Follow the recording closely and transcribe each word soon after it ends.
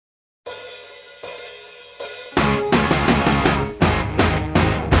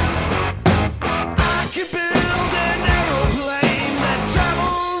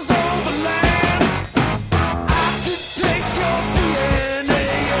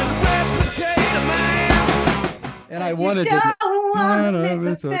I You wanted to. don't want to Wanna miss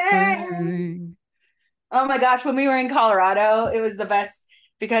a miss a thing. thing. Oh my gosh, when we were in Colorado, it was the best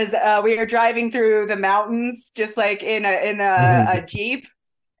because we were driving through the mountains, just like in a Jeep,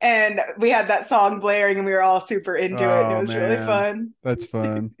 and we had that song blaring, and we were all super into it, and it Oh was really man, fun. that's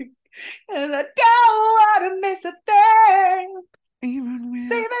fun. And I don't want to miss a thing, Even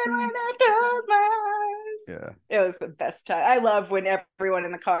even when when I close my eyes. yeah, It was the best time. I love when everyone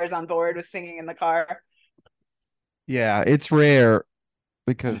in the car is on board with singing in the car. yeah, it's rare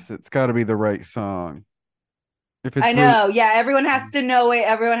because it's got to be the right song. If I it's really, know. Yeah, everyone has to know it.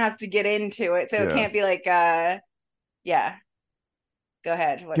 Everyone has to get into it. So it yeah, can't be like yeah. Go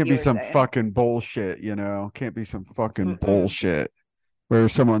ahead. What can't you be were some saying. fucking bullshit, you know? Can't be some fucking Mm-mm. bullshit where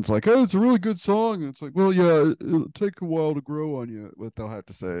someone's like, "Oh, it's a really good song." And it's like, "Well, yeah, it'll take a while to grow on you." What they'll have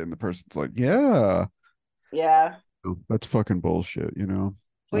to say, and the person's like, "Yeah, Yeah. oh, that's fucking bullshit," you know?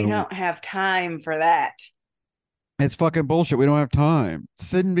 I We don't. don't have time for that. It's fucking bullshit. We don't have time.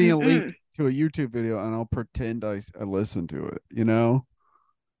 Send me a link Mm-mm. to a YouTube video, and I'll pretend I listen to it. You know?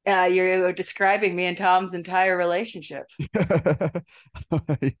 You're describing me and Tom's entire relationship.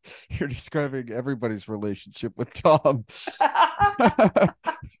 You're describing everybody's relationship with Tom.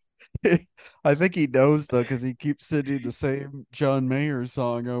 I think he knows though, because he keeps singing the same John Mayer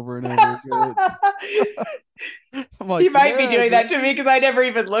song over and over again. I'm He like, might be yeah, doing that to me dude. because I never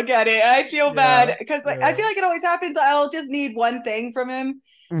even look at it. I feel Yeah, bad because like I yeah. feel like it always happens. I'll just need one thing from him,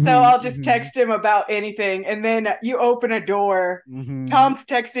 so Hmm, I'll just hmm, text him about anything, and then you open a door. hmm. Tom's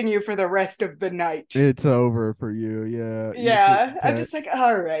texting you for the rest of the night. It's over for you. Yeah, you get Yeah, the I'm just like, text.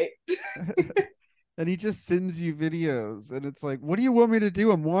 all right. And he just sends you videos, and it's like, what do you want me to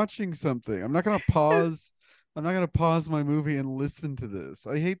do? I'm watching something. I'm not gonna pause. I'm not gonna pause my movie and listen to this.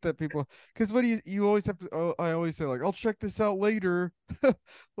 I hate that people, because what do you always have to, oh, I always say like, I'll check this out later.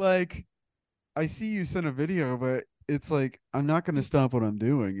 Like, I see you send a video, but it's like, I'm not gonna stop what I'm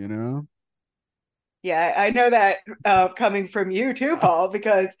doing, you know? Yeah, I know that coming from you too, Paul,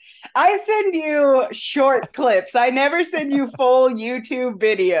 because I send you short clips. I never send you full YouTube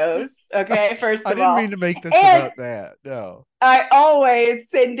videos. Okay, first I of didn't all. mean to make this And about that. No. I always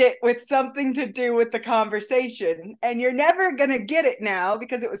send it with something to do with the conversation. And you're never going to get it now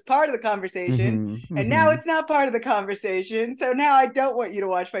because it was part of the conversation. Hmm, And now hmm. it's not part of the conversation. So now I don't want you to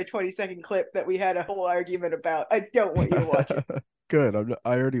watch my 20-second clip that we had a whole argument about. I don't want you to watch it. Good.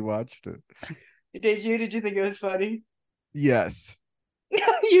 I already watched it. Did you? Did you think it was funny? Yes.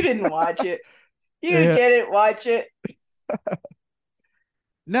 You didn't watch it. You Yeah. didn't watch it.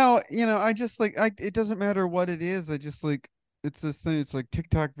 No, I just like it doesn't matter what it is. I just like it's this thing, it's like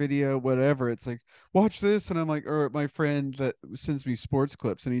TikTok video, whatever. It's like, watch this, and I'm like, or my friend that sends me sports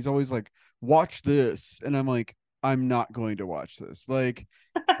clips, and he's always like, watch this. And I'm like, I'm not going to watch this. Like,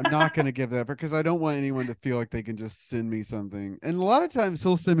 I'm not gonna give that because I don't want anyone to feel like they can just send me something. And a lot of times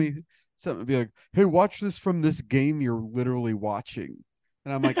he'll send me something and be like, hey, watch this from this game you're literally watching.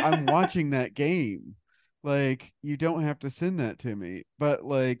 And I'm like, I'm watching that game. Like, you don't have to send that to me. But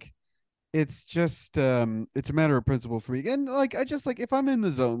like, it's just it's a matter of principle for me. And like, I just like, if I'm in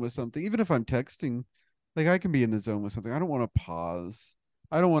the zone with something, even if I'm texting, like, I can be in the zone with something. I don't want to pause.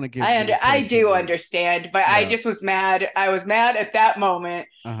 I don't want to give the I impression do that, understand, but I yeah. just was mad. I was mad at that moment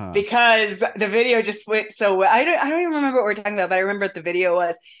Uh-huh. because the video just went so well. I don't even remember what we are talking about, but I remember what the video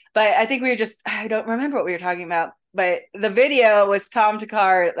was. But I think we were just I don't remember what we were talking about. But the video was Tom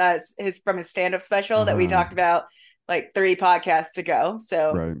Takar, that's his from his stand-up special that we Uh-huh. talked about like 3 podcasts ago.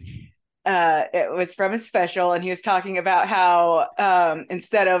 So Right. it was from his special, and he was talking about how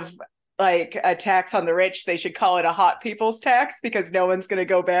instead of like a tax on the rich, they should call it a hot people's tax because no one's going to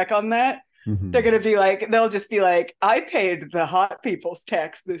go back on that. They're Hmm. going to be like, they'll just be like, I paid the hot people's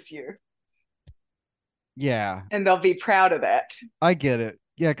tax this year. Yeah, And they'll be proud of that. I get it.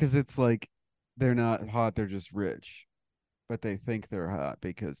 Yeah, because it's like they're not hot, they're just rich, but they think they're hot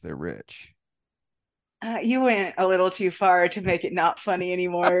because they're rich. You went a little too far to make it not funny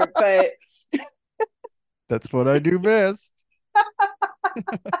anymore, but That's what I do best.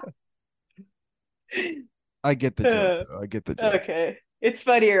 I get the joke, uh, though. I get the joke. okay. It's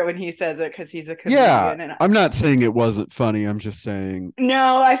funnier when he says it because he's a Yeah, comedian. And I'm not saying it wasn't funny. I'm just saying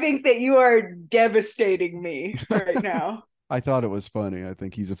no, I think that you are devastating me right now. I thought it was funny. I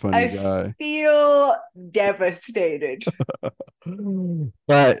think he's a funny I guy. feel devastated.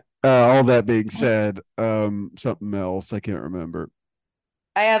 But all that being said, something else I can't remember.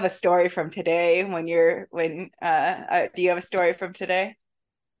 I have a story from today do you have a story from today?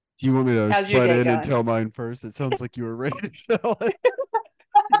 Do you want me to How's your butt day in and going? tell mine first? It sounds like you were ready to tell it.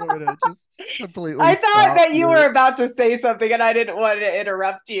 You want me to just completely I thought stop that you were here? about to say something and I didn't want to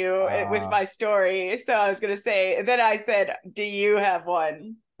interrupt you with Ah, my story. So I was going to say, then I said, do you have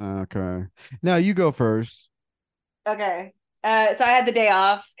one? okay. Now you go first. Okay. So I had the day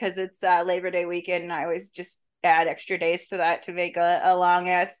off because it's Labor Day weekend, and I always just add extra days to that to make a long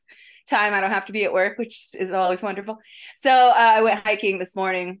ass time. I don't have to be at work, which is always wonderful. So I went hiking this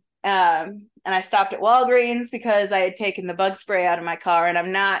morning, and I stopped at Walgreens because I had taken the bug spray out of my car, and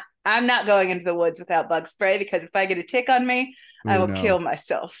I'm not going into the woods without bug spray because if I get a tick on me, I Oh will kill no.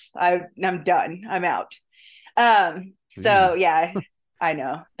 myself. I'm done. I'm out. So Jeez. yeah, I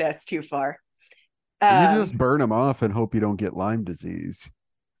know that's too far. You just Um, burn them off and hope you don't get Lyme disease.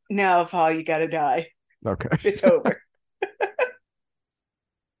 No, Paul, you gotta die. Okay. It's over.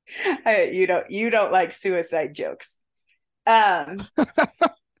 You don't like suicide jokes. Um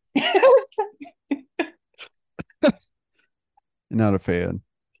Not a fan.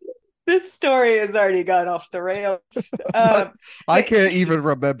 this story has already gone off the rails. So I can't even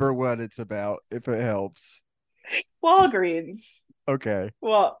remember what it's about, if it helps. Walgreens. Okay.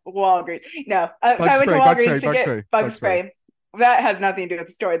 Well, Walgreens. No. So Bug I went to spray, bug spray, Walgreens to bug get spray, bug bug spray. spray. That has nothing to do with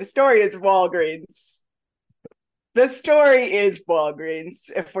the story. The story is Walgreens. The story is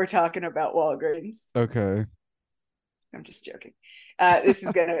Walgreens, if we're talking about Walgreens. Okay. I'm just joking. This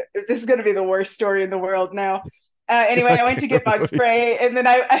is gonna be the worst story in the world now. Anyway, I I went to get can't bug wait. spray, and then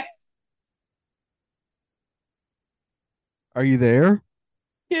I Are you there?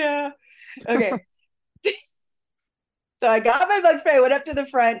 yeah. Okay. So I got my bug spray, went up to the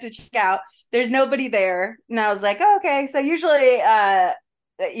front to check out. There's nobody there. And I was like, oh, okay. So usually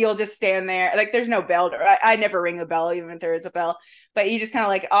you'll just stand there. Like there's no bell. I never ring a bell, even if there is a bell. But you just kind of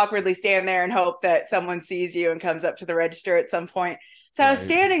like awkwardly stand there and hope that someone sees you and comes up to the register at some point. So I was Right.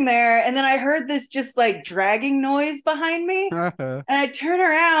 standing there and then I heard this just like dragging noise behind me. And I turn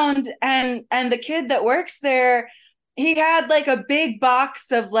around and the kid that works there, he had like a big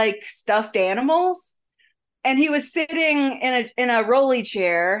box of like stuffed animals and he was sitting in a rolly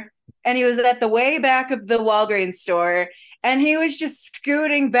chair and he was at the way back of the Walgreens store and he was just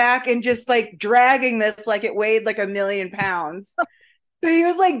scooting back and just like dragging this like it weighed like 1,000,000 pounds. So he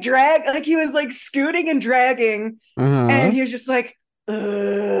was like he was like scooting and dragging and Uh-huh. he was just like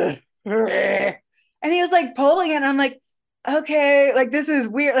ugh, and he was like pulling it and I'm like okay, like this is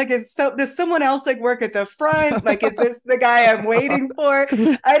weird. Like, does someone else like work at the front? Like, is this the guy I'm waiting for?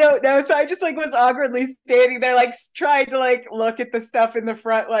 I don't know. So I just like was awkwardly standing there, like trying to like look at the stuff in the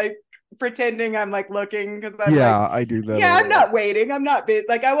front, like pretending I'm like looking because I'm like, Yeah, I do that a yeah, I'm lot. not waiting. I'm not busy.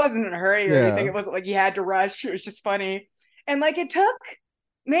 Like, I wasn't in a hurry or anything. Yeah. It wasn't like you had to rush. It was just funny. And like, it took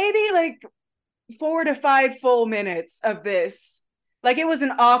maybe like 4 to 5 full minutes of this. Like it was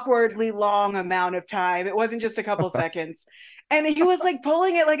an awkwardly long amount of time. It wasn't just a couple seconds. And he was like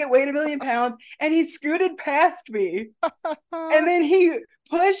pulling it like it weighed 1,000,000 pounds and he scooted past me. And then he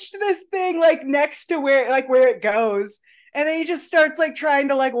pushed this thing like next to where it goes. And then he just starts like trying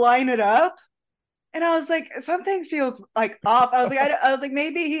to like line it up. And I was like, something feels like off. I was like,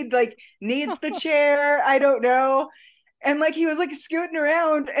 maybe he like needs the chair. I don't know. And like he was like scooting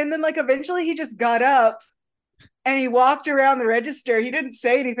around, and then like eventually he just got up and he walked around the register. He didn't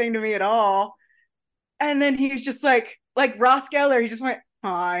say anything to me at all. And then he was just like Ross Geller. He just went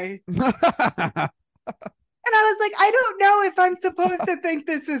hi. And I was like, I don't know if I'm supposed to think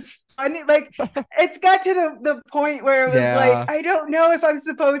this is funny. Like, it's got to the point where it was like, Yeah. I don't know if I'm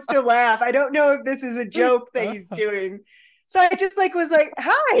supposed to laugh. I don't know if this is a joke that he's doing. So I just like was like,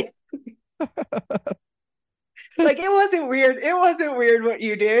 hi. Like it wasn't weird. It wasn't weird what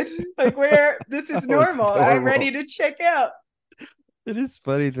you did. Like where this is Oh, it's normal. I'm ready normal. to check out. It is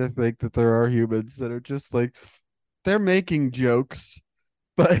funny to think that there are humans that are just like they're making jokes,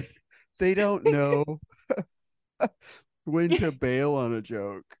 but they don't know when to bail on a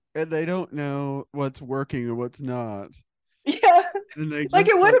joke. And they don't know what's working and what's not. Yeah. And they Like it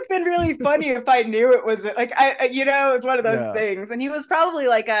just would like have been really funny if I knew it was like it's one of those yeah, things. And he was probably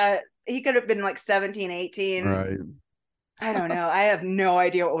like he could have been like 17, 18. right. I don't know. I have no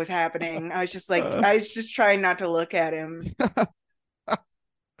idea what was happening. Uh, I was just trying not to look at him.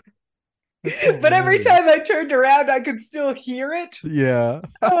 that's But every hilarious. time I turned around, I could still hear it. Yeah.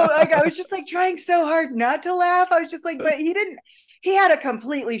 Oh, like I was just like trying so hard not to laugh. I was just like, but he had a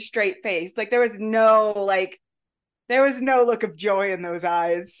completely straight face. Like there was no look of joy in those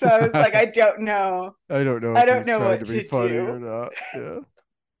eyes. So I was like, I don't know. I don't know I if don't he's know trying to what be to funny do. or not. Yeah.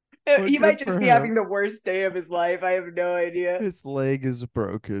 But He might good just for be having him. the worst day of his life. I have no idea. His leg is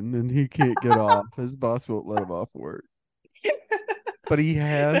broken and he can't get off. His boss won't let him off work. But he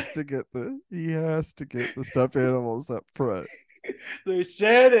has to get the stuffed animals up front. They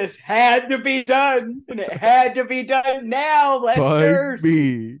said this had to be done, and it had to be done now, By Lester.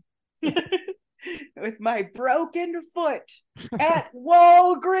 me. With my broken foot at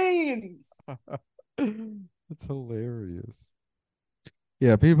Walgreens. That's hilarious.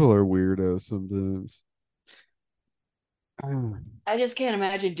 Yeah, people are weirdos sometimes. I just can't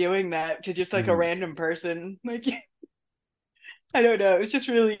imagine doing that to just like a Mm, random person. Like I don't know. It's just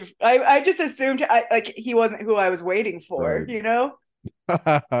really I just assumed like he wasn't who I was waiting for, right. you know?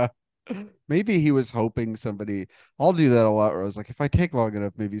 Maybe he was hoping somebody. I'll do that a lot. Where I was like, if I take long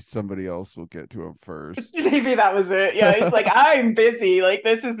enough, maybe somebody else will get to him first. Maybe that was it. Yeah, he's like, I'm busy. Like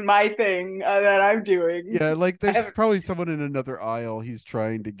this is my thing that I'm doing. Yeah, like I there's have probably someone in another aisle he's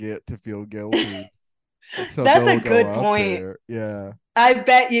trying to get to feel guilty, and so That's they'll a go good up point. there. Yeah, I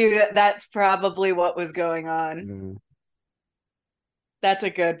bet you that that's probably what was going on. yeah, That's a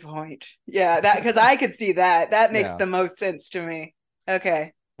good point. Yeah, that because I could see that. That makes yeah. the most sense to me.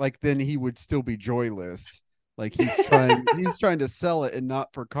 Okay. Like then he would still be joyless. Like he's trying to sell it and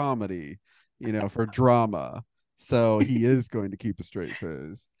not for comedy, for drama. So he is going to keep a straight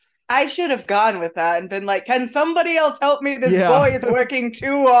face. I should have gone with that and been like, can somebody else help me? This Yeah, boy is working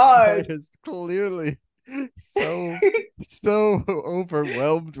too guy hard. is clearly so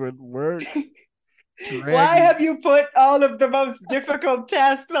overwhelmed with work, Why dragging. have you put all of the most difficult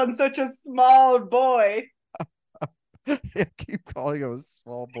tasks on such a small boy? I keep calling him a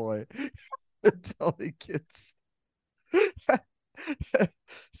small boy until he gets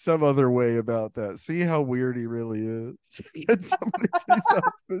some other way about that. See how weird he really is. Can somebody please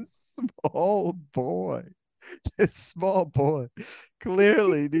help this small boy? This small boy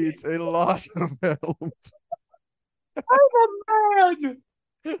clearly needs a lot of help. I'm a man.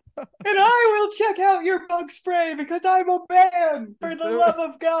 And I will check out your bug spray because I'm a man, for Is the there love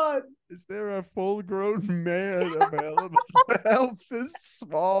of God. is there a full grown man available to help this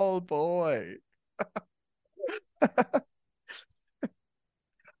small boy?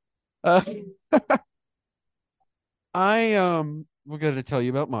 Uh, we're gonna tell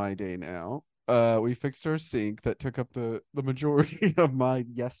you about my day now. We fixed our sink that took up the majority of mine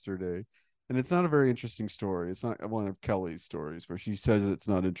yesterday. And it's not a very interesting story. It's not one of Kelly's stories where she says it's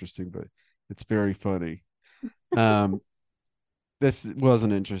not interesting, but it's very funny. Um, this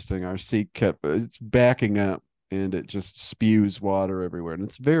wasn't interesting. Our sink it's backing up and it just spews water everywhere. And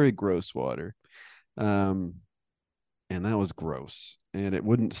it's very gross water. Um, and that was gross. And it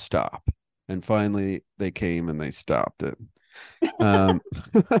wouldn't stop. And finally they came and they stopped it. Um,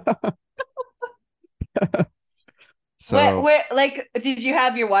 so Like, did you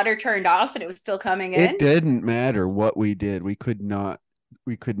have your water turned off and it was still coming it in? didn't matter what we did. We could not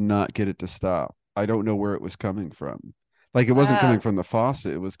get it to stop. I don't know where it was coming from. Like it wasn't coming Wow. from the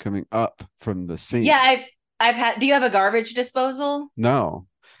faucet, it was coming up from the Yeah, sink. I've had. Do you have a garbage disposal? No.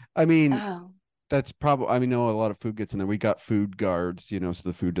 I mean, Oh, that's probably I mean, no, a lot of food gets in there. We got food guards, so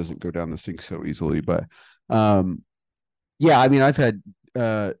the food doesn't go down the sink so easily. But um yeah, I mean I've had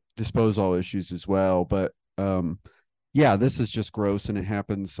disposal issues as well, but yeah, this is just gross and it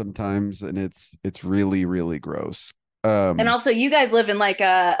happens sometimes and it's really, really gross. and Um also you guys live in like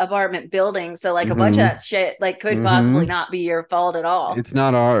a apartment building, so like a bunch of mm-hmm, that shit like could possibly mm-hmm. not be your fault at all. It's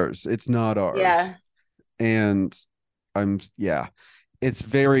not ours. It's not ours. Yeah. And yeah, it's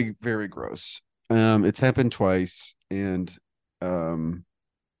very, very gross. It's happened twice and um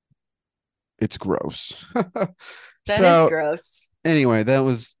it's gross. That is So gross. anyway, that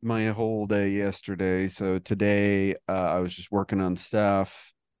was my whole day yesterday. So today, I was just working on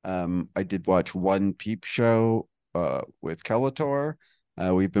stuff. I did watch one Peep Show with Kelator.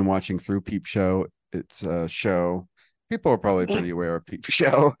 We've been watching through Peep Show. It's a show. People are probably pretty aware of Peep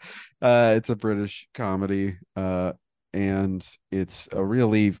Show. It's a British comedy, and it's a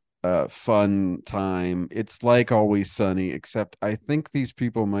really fun time. It's like Always Sunny, except I think these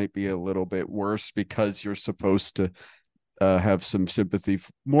people might be a little bit worse because you're supposed to have some sympathy,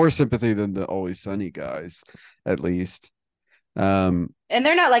 more sympathy than the Always Sunny guys, at least. Um, And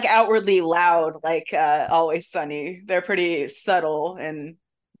they're not like outwardly loud like Always Sunny. They're pretty subtle and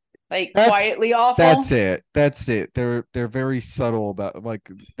like that's quietly that's awful. it. That's it. They're very subtle about like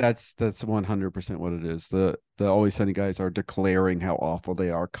that's 100% what it is. The Always Sunny guys are declaring how awful they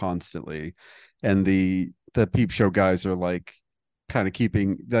are constantly, and the Peep Show guys are like kind of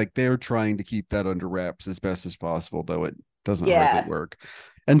keeping like they're trying to keep that under wraps as best as possible, though it doesn't hardly Yeah. work.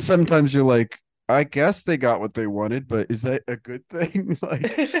 And sometimes you're like, I guess they got what they wanted, but is that a good thing?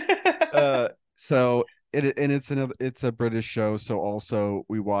 Like, uh, so it's a British show, so also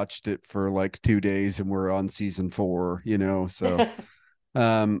we watched it for like 2 days and we're on season 4, so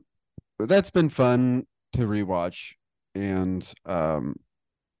um, but that's been fun to rewatch. and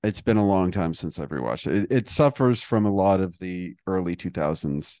it's been a long time since I've rewatched it. It suffers from a lot of the early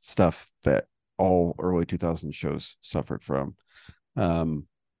 2000s stuff that all early 2000s shows suffered from.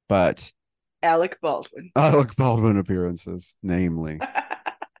 But Alec Baldwin. Alec Baldwin appearances, namely.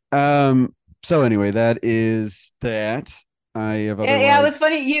 Um, so anyway, that is that. I have Yeah, it was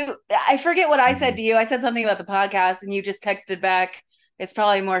otherwise. funny. I forget what I said Mhm. to you. I said something about the podcast, and you just texted back. It's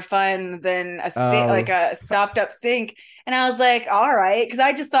probably more fun than like Oh, a stopped up sink. And I was like, all right, because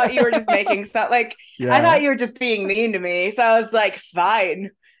I just thought you were just making stuff. Like I yeah, thought you were just being mean to me. So I was like, fine.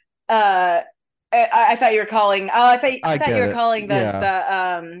 Uh, I thought you were calling. Oh, I I thought you get were it. calling Yeah,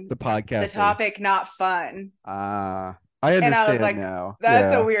 the the podcasting. topic not fun. I And I was understand like, now.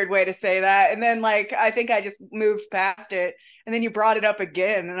 that's a Yeah, weird way to say that. And then like I think I just moved past it. And then you brought it up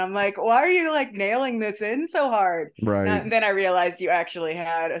again. And I'm like, why are you like nailing this in so hard? right. And then I realized you actually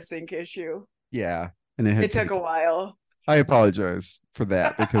had a sync issue. Yeah, and it had It took a taken. while. I apologize for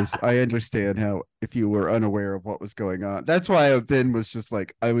that because I understand how if you were unaware of what was going on. That's why I then was just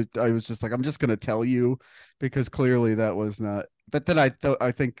like I was just like I'm just gonna tell you because clearly that was not. But then I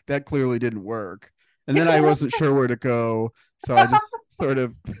think that clearly didn't work, and then I wasn't sure where to go, so I just sort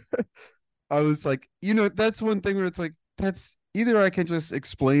of I was like, that's one thing where it's like that's either I can just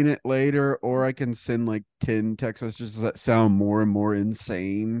explain it later or I can send like 10 text messages that sound more and more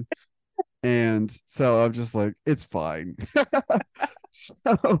insane, and so I'm just like, it's fine.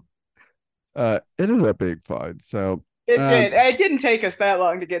 So it ended up being fine. So It did. um It didn't take us that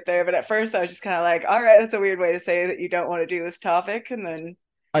long to get there, but at first I was just kind of like, all right, that's a weird way to say that you don't want to do this topic. And then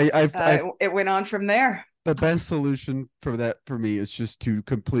I've it went on from there. the best solution for that for me is just to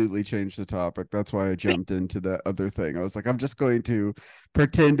completely change the topic. That's why I jumped into that other thing. I was like, I'm just going to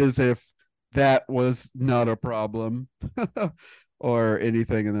pretend as if that was not a problem or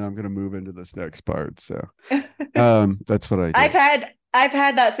anything, and then I'm going to move into this next part. So that's what I I've did. had I've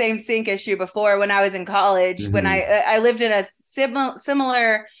had that same sync issue before when I was in college. When Mm-hmm. I lived in a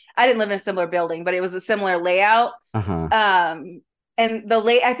similar, I didn't live in a similar building, but it was a similar layout. Uh-huh. Um, and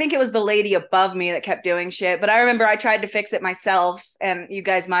I think it was the lady above me that kept doing shit. But I remember I tried to fix it myself, and you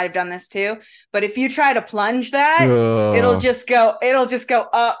guys might have done this too. But if you try to plunge that, Ugh. it'll just go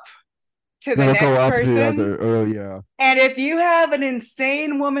up to the It'll go next up the person. other. Oh yeah. And if you have an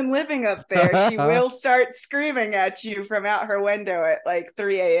insane woman living up there, she will start screaming at you from out her window at like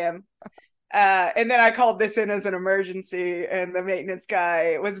 3 a.m. And then I called this in as an emergency, and the maintenance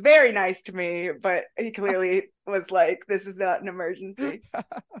guy was very nice to me, but he clearly was like, "This is not an emergency."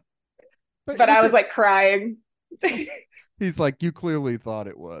 But But I was was it? like crying. He's like, you clearly thought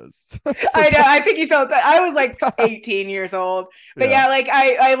it was. So I know. I think he felt. I was like 18 years old, but yeah. yeah, like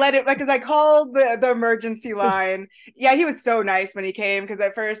I let it because I called the emergency line. Yeah, he was so nice when he came because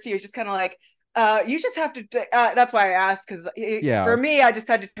at first he was just kind of like, you just have to. That's why I asked because for Yeah. me, I just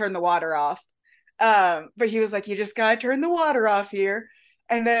had to turn the water off. But he was like, you just gotta turn the water off here.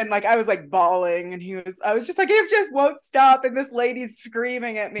 And then like I was like bawling, and I was just like, it just won't stop, and this lady's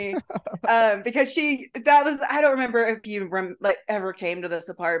screaming at me because that was I don't remember if you like ever came to this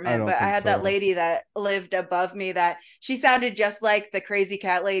I apartment, don't but I think had that so. lady that lived above me that she sounded just like the crazy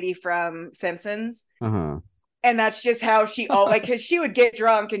cat lady from Simpsons. Uh-huh. And that's just how she all like because she would get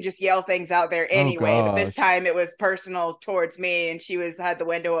drunk and just yell things out there Oh anyway. But this gosh. time it was personal towards me, and she was had the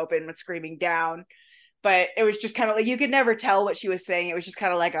window open, was screaming down. But it was just kind of like you could never tell what she was saying. It was just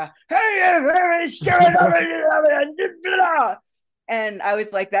kind of like a and I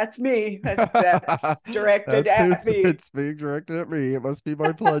was like, "That's me. That's directed at me. It's being directed at me. It must be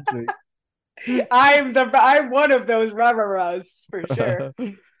my plunging. I'm one of those rah for sure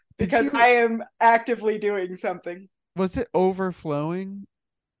Did because you I am actively doing something." was it overflowing?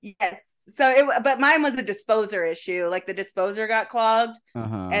 Yes. But mine was a disposer issue. Like the disposer got clogged.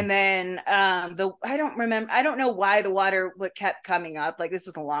 Uh-huh. And then I don't remember, I don't know why the water kept coming up. Like this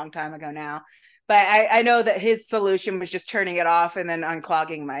is a long time ago now. But I know that his solution was just turning it off and then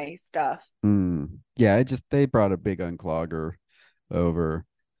unclogging my stuff. Yeah, it just they brought a big unclogger over.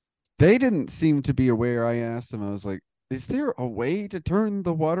 They didn't seem to be aware. I asked them, I was like, is there a way to turn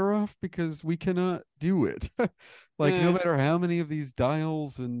the water off? Because we cannot do it. Like, no Mm. matter how many of these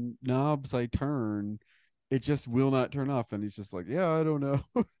dials and knobs I turn, it just will not turn off. And he's just like, yeah, I don't know.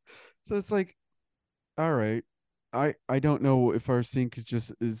 So it's like, all right. I don't know if our sink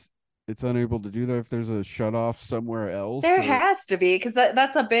is it's unable to do that, if there's a shut off somewhere else There or has to be because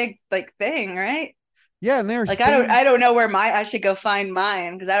that's a big like thing, right? yeah, and there's Like I things don't know where I should go find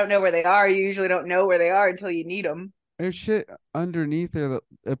mine because I don't know where they are. You usually don't know where they are until you need them. there's shit underneath there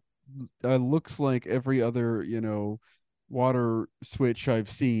that looks like every other, water switch I've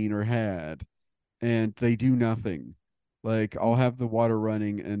seen or had, and they do nothing. Like I'll have the water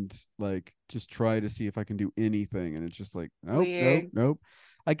running and like just try to see if I can do anything, and it's just like nope, nope, Weird. nope.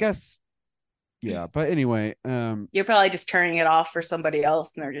 I guess yeah, but anyway, You're probably just turning it off for somebody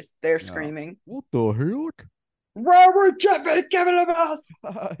else, and they're yeah. screaming. What the heck? Robert Jeffy, give it a us.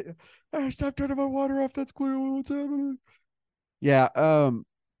 Stop turning my water off. That's clearly what's happening. Yeah.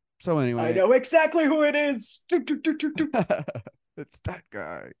 So I anyway, know exactly who it is. it's that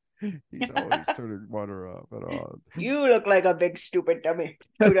guy. He's always turning water off and on. You look like a big stupid dummy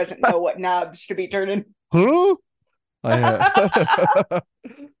who doesn't know what knobs to be turning. Huh? I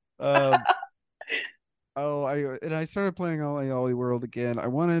um. Oh, I started playing Ollie Ollie World again. I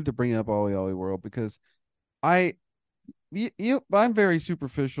wanted to bring up Ollie Ollie World because I I'm very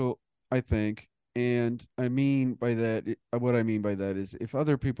superficial, I think, and I mean by that, what I mean by that is if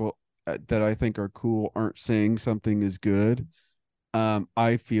other people that I think are cool aren't saying something is good,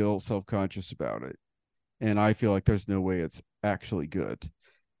 I feel self conscious about it, and I feel like there's no way it's actually good.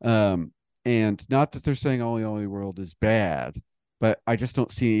 Um, and not that they're saying Ollie Ollie World is bad, but I just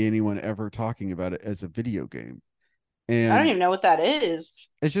don't see anyone ever talking about it as a video game. I don't And even know what that is.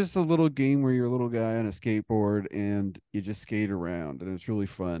 it's just a little game where you're a little guy on a skateboard and you just skate around, and it's really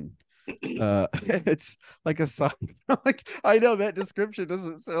fun. It's like a song. Like I know that description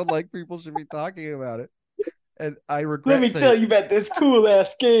doesn't sound like people should be talking about it, and I Let regret me saying tell you about this cool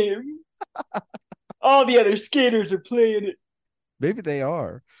ass game. All the other skaters are playing it. maybe they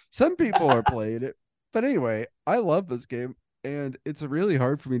are. Some people are playing it, but anyway, I love this game, and it's really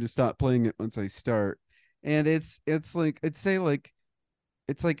hard for me to stop playing it once I start. And it's like I'd say like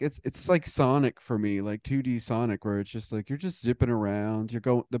it's like Sonic for me, like 2D Sonic, where it's just like you're just zipping around. You're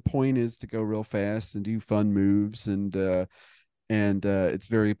going. The point is to go real fast and do fun moves, and it's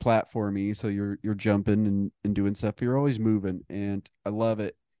very platformy. So you're jumping and doing stuff. You're always moving, and I love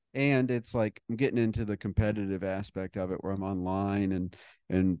it. And it's like I'm getting into the competitive aspect of it, where I'm online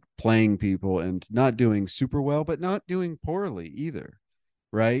and playing people and not doing super well, but not doing poorly either,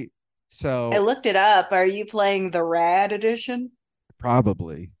 right? I So looked it up. Are you playing the Rad edition?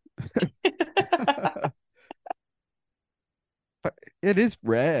 probably. It is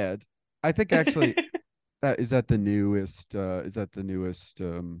rad. I think actually that the newest is that the newest I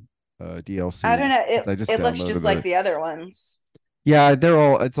don't DLC. know. 'Cause It I just it looks just downloaded like it. the other ones. Yeah,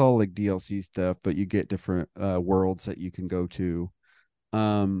 it's all like DLC stuff, but you get different worlds that you can go to.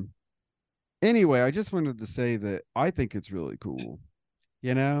 Um anyway, I just wanted to say that I think it's really cool,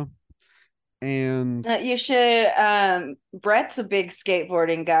 you know? And You should. Brett's a big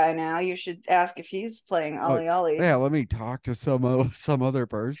skateboarding guy now. You should ask if he's playing oh Ollie Ollie. yeah, let me talk to some other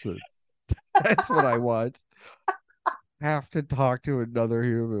person. That's what I want. Have to talk to another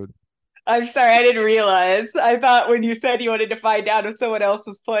human. I'm sorry, I didn't realize. I thought when you said you wanted to find out if someone else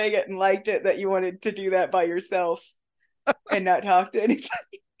was playing it and liked it, that you wanted to do that by yourself and not talk to anybody.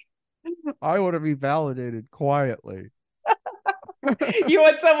 I want to be validated quietly. You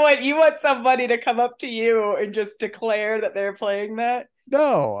want somebody to come up to you and just declare that they're playing that.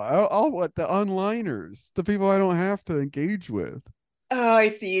 No, I'll want the onliners, the people I don't have to engage with. Oh, I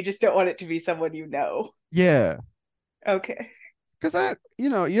see. You just don't want it to be someone you know. Yeah, Okay. because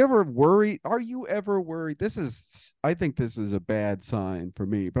you ever worry? Are you ever worried? I think this is a bad sign for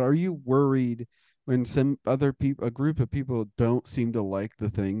me, but are you worried when some other people, a group of people, don't seem to like the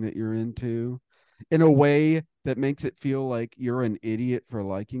thing that you're into in a way that makes it feel like you're an idiot for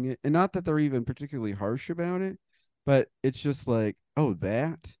liking it? And not that they're even particularly harsh about it, but it's just like, oh,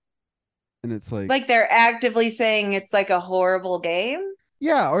 that. And it's like, Like they're actively saying it's like a horrible game.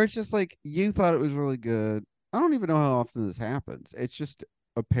 yeah, or it's just like you thought it was really good. I don't even know how often this happens. It's just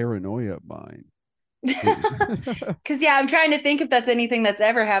a paranoia of mine. Cause yeah, I'm trying to think if that's anything that's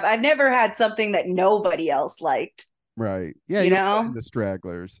ever happened. I've never had something that nobody else liked, Right. Yeah, you you'll find know? the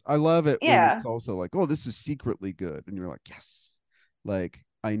stragglers. I love it when Yeah. it's also like, oh, this is secretly good. And you're like, yes. Like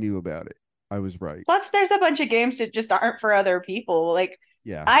I knew about it. I was right. Plus, there's a bunch of games that just aren't for other people. Like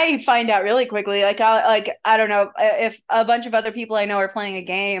Yeah. I find out really quickly. I don't know if a bunch of other people I know are playing a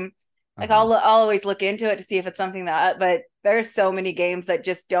game. Like Uh-huh. I'll always look into it to see if it's something that. But there's so many games that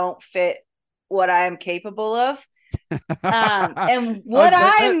just don't fit what I'm capable of. And what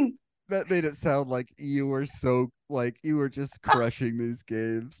that that I'm that made it sound like you were so like you were just crushing these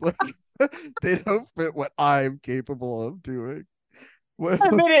games. Like they don't fit what I'm capable of doing. Well, I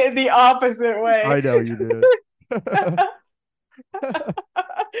meant it in the opposite way. I know you did.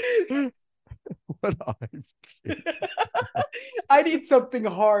 What I'm I need something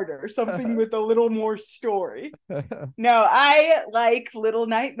harder, something capable. with a little more story. No, I like Little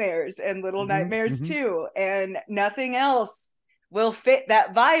Nightmares and Little Hmm. Nightmares Hmm. 2 and nothing else will fit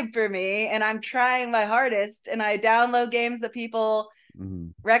that vibe for me. And I'm trying my hardest. And I download games that people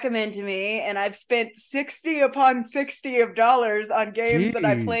Mhm. recommend to me. And I've spent 60 upon 60 of dollars on games that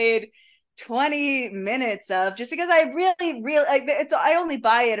I Jeez. played 20 minutes of just because I really like it's I only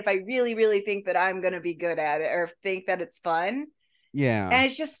buy it if I really think that I'm going to be good at it or think that it's fun. Yeah. And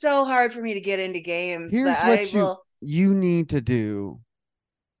it's just so hard for me to get into games Here's that I what will. you need to do,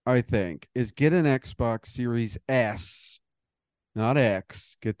 I think, is get an Xbox Series S, not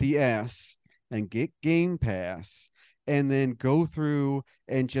X, get the S and get Game Pass and then go through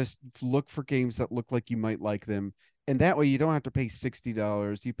and just look for games that look like you might like them. And that way you don't have to pay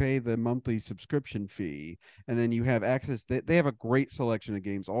 $60. You pay the monthly subscription fee and then you have access. They have a great selection of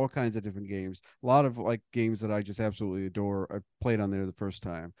games, all kinds of different games. A lot of like games that I just absolutely adore. I played on there the first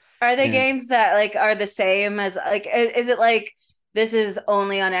time. Are they And games that like are the same as like is it like this is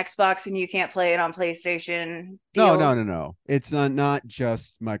only on Xbox and you can't play it on PlayStation no, no, no, deals? no. It's not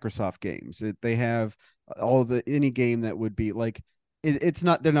just Microsoft games. They have all the any game that would be like it's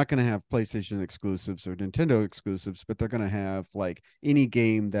not they're not going to have PlayStation exclusives or Nintendo exclusives, but they're going to have like any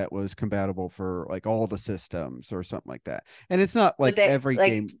game that was compatible for like all the systems or something like that. And it's not Would like they every like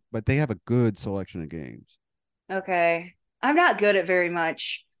game, but they have a good selection of games. okay. I'm not good at very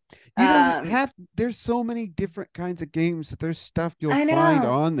much. You don't have There's so many different kinds of games that there's stuff you'll I find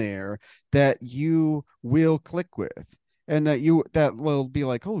know. on there that you will click with and that will be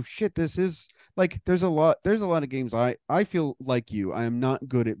like, oh shit, this is like there's a lot of games I feel like you I am not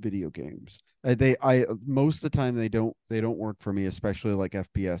good at video games. They I Most of the time they don't work for me, especially like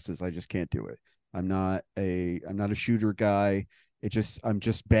FPSs. I just can't do it. I'm not a shooter guy. I'm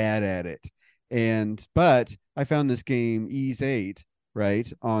just bad at it. But I found this game Ease 8,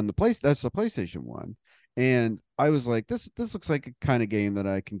 right, on that's the PlayStation 1. And I was like, this looks like a kind of game that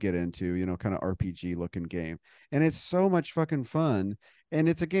I can get into, kind of RPG looking game. And it's so much fucking fun. And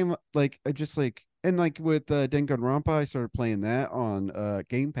it's a game like I just like and like with Danganronpa, I started playing that on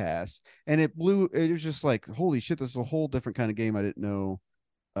Game Pass, and it was just like, holy shit, this is a whole different kind of game I didn't know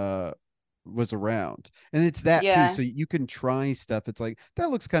uh was around. And it's that too, Yeah. so you can try stuff. It's like that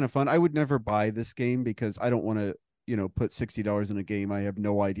looks kind of fun. I would never buy this game because I don't want to put $60 in a game I have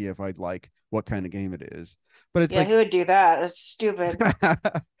no idea if I'd like what kind of game it is. But it's Yeah, like who would do that? That's stupid.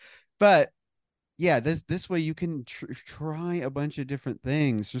 but yeah, this way you can try a bunch of different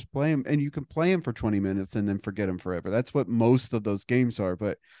things, just play them, and you can play them for 20 minutes and then forget them forever. That's what most of those games are,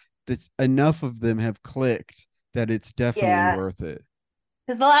 but enough of them have clicked that it's definitely Yeah. worth it.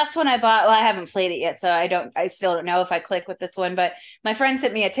 Because the last one I bought, well, I haven't played it yet, so I still don't know if I click with this one. But my friend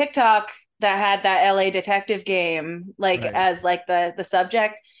sent me a TikTok that had that LA detective game like Right. as like the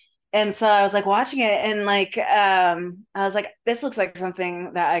subject, and so I was like watching it, and like I was like, this looks like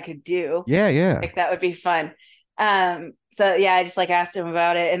something that I could do, Yeah, yeah. like that would be fun. So yeah, I just like asked him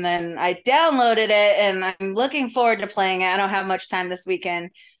about it, and then I downloaded it, and I'm looking forward to playing it. I don't have much time this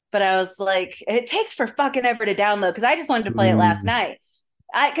weekend, but I was like, it takes for fucking ever to download because I just wanted to play it last Mm. night.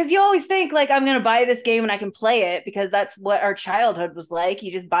 Because you always think like I'm gonna buy this game and I can play it because that's what our childhood was like.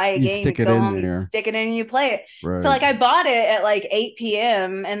 You just buy a You game, you stick it go in home, you there. stick it in, and you play it. So Right. like I bought it at like 8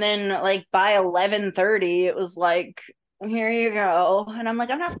 p.m. and then like by 11:30 it was like, here you go, and I'm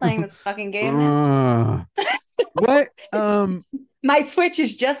like, I'm not playing this fucking game now. uh, what? My Switch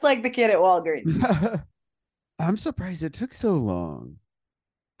is just like the kid at Walgreens. I'm surprised it took so long.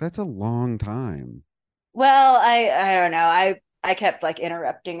 That's a long time. Well, I don't know. I kept like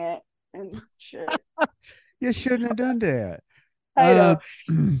interrupting it and shit. You shouldn't have done that. I know.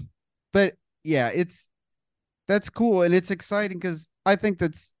 But yeah, that's cool and it's exciting because I think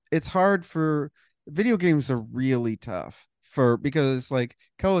it's hard for video games are really tough for because like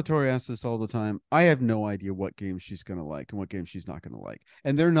Calatori asks this all the time. I have no idea what games she's gonna like and what games she's not gonna like,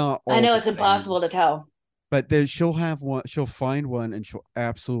 and they're not I all know the it's same. impossible to tell. But then she'll have one, she'll find one, and she'll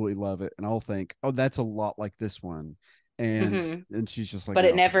absolutely love it, and I'll think, oh, that's a lot like this one, and Hmm. and she's just like, But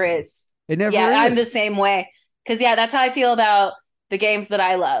it no, never thank you. is. It Yeah, never I'm is. the same way. Cause yeah, that's how I feel about the games that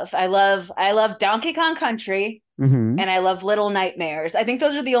I love. I love Donkey Kong Country Mm-hmm. and I love Little Nightmares. I think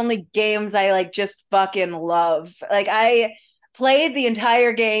those are the only games I like just fucking love. Like I played the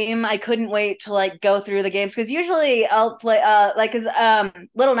entire game. I couldn't wait to like go through the games because usually I'll play like cause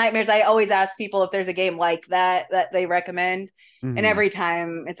Little Nightmares, I always ask people if there's a game like that they recommend. And Mm-hmm. every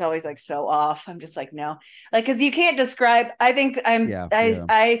time it's always like so off. I'm just like, no. Like cause you can't describe I think I'm Yeah, I yeah.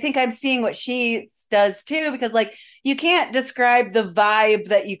 I think I'm seeing what she does too, because like you can't describe the vibe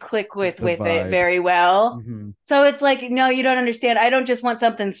that you click The with it vibe. very well. Mm-hmm. So it's like, no, you don't understand. I don't just want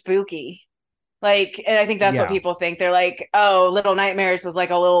something spooky. Like, and I think that's what Yeah. people think. They're like, oh, Little Nightmares was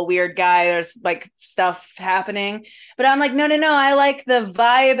like a little weird guy. There's like stuff happening. But I'm like, no, no, no. I like the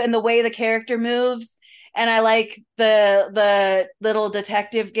vibe and the way the character moves. And I like the little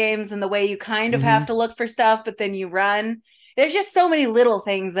detective games and the way you kind of Hmm. have to look for stuff, but then you run. There's just so many little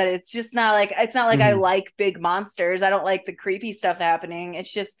things that it's not like I Hmm. like big monsters. I don't like the creepy stuff happening.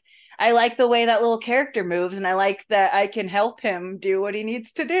 It's just I like the way that little character moves and I like that I can help him do what he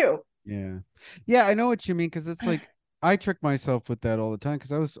needs to do. Yeah. Yeah, I know what you mean because it's like I trick myself with that all the time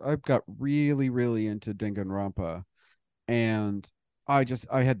because I've got really, really into Danganronpa and I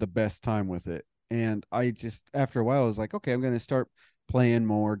had the best time with it. And I just after a while I was like, okay, I'm gonna start playing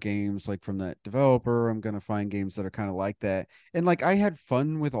more games like from that developer. I'm gonna find games that are kind of like that. And like I had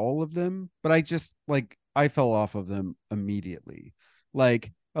fun with all of them, but I just like I fell off of them immediately.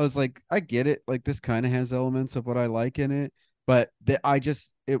 Like I was like, I get it. Like this kind of has elements of what I like in it, but I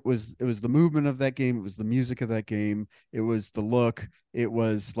just it was the movement of that game, it was the music of that game, it was the look, it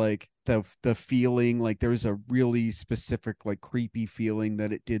was like the feeling, like there was a really specific like creepy feeling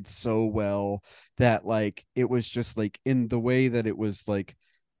that it did so well that like it was just like in the way that it was like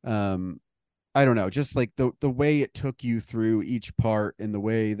um I don't know, just like the way it took you through each part and the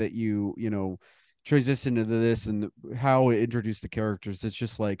way that you transition into this and how it introduced the characters. It's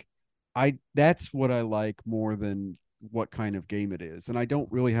just like I that's what I like more than what kind of game it is. And I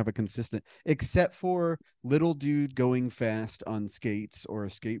don't really have a consistent except for little dude going fast on skates or a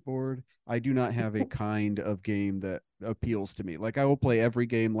skateboard. I do not have a kind of game that appeals to me. Like I will play every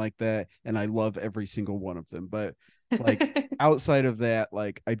game like that and I love every single one of them, but like outside of that,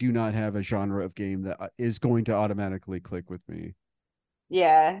 like I do not have a genre of game that is going to automatically click with me.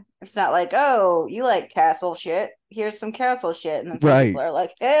 Yeah. It's not like, oh, you like castle shit. Here's some castle shit. And then some people Right. are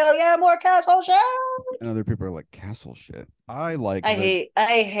like, hell yeah, more castle And shit. other people are like castle shit. I like I hate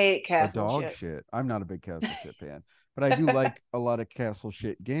the castle dog shit. shit. I'm not a big castle shit fan, but I do like a lot of castle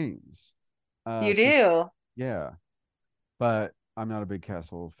shit games. You Especially do. yeah, but I'm not a big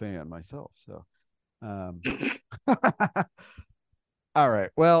castle fan myself. So, um, all right.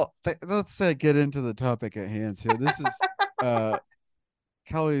 Well, let's get into the topic at hand here. This is uh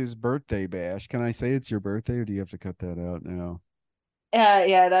Kelly's birthday bash. Can I say it's your birthday, or do you have to cut that out now?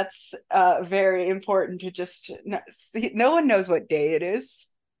 Yeah, that's very important to just see. No one knows what day it is.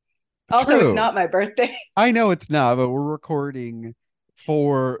 Also, it's True. not my birthday. I know it's not, but we're recording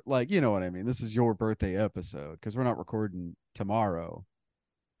for like, you know what I mean. This is your birthday episode because we're not recording tomorrow.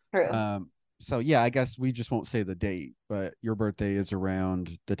 True. Um, so yeah, I guess we just won't say the date, but your birthday is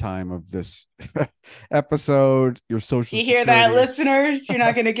around the time of this episode, your social You hear that, security. listeners? You're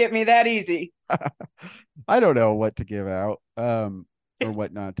not going to get me that easy. I don't know what to give out, or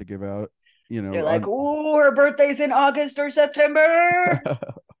what not to give out, you They're know, like, on ooh, her birthday's in August or September.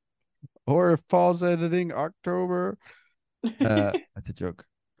 or if falls editing October. That's a joke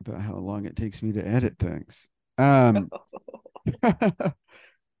about how long it takes me to edit things. Um,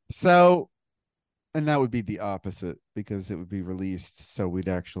 so, and that would be the opposite because it would be released. So we'd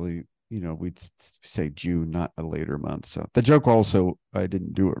actually, we'd say June, not a later month. So the joke also, I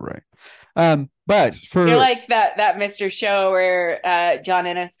didn't do it right. But You're for like that Mr. Show where John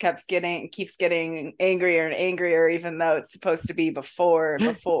Ennis keeps getting angrier and angrier, even though it's supposed to be that before.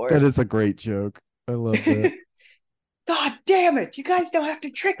 is a great joke. I love that. God damn it! You guys don't have to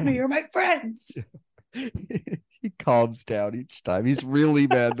trick me. You're my friends. He calms down each time. He's really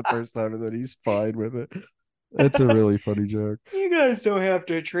mad the first time, and then he's fine with it. That's a really funny joke. You guys don't have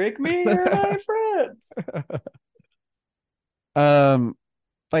to trick me. You're my friends. um,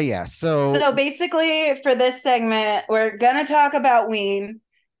 but yeah, so So basically, for this segment, we're gonna talk about Ween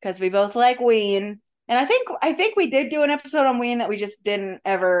because we both like Ween, and I think we did do an episode on Ween that we just didn't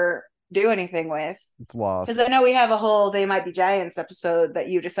ever do anything with it's because lost. I know we have a whole "They Might Be Giants" episode that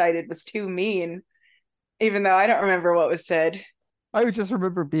you decided was too mean, even though I don't remember what was said. I just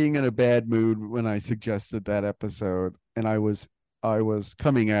remember being in a bad mood when I suggested that episode, and I was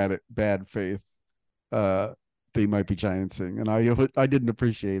coming at it bad faith. Uh, they might be giantsing, and I didn't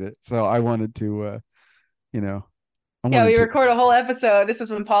appreciate it, so I wanted to, you know, I Yeah, wanted we to. record a whole episode. This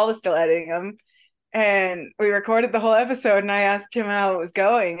was when Paul was still editing them. And we recorded the whole episode, and I asked him how it was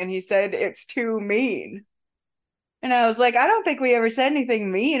going, and he said it's too mean. And I was like, I don't think we ever said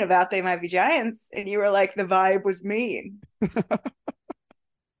anything mean about They Might Be Giants. And you were like, the vibe was mean.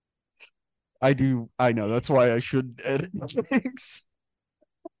 I do. I know that's why I shouldn't edit things.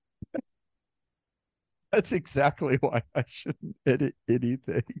 That's exactly why I shouldn't edit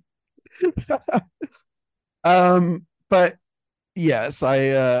anything. But yes,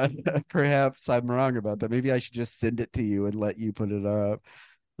 I perhaps I'm wrong about that. Maybe I should just send it to you and let you put it up.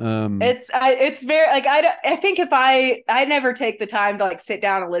 It's very like I think if I never take the time to like sit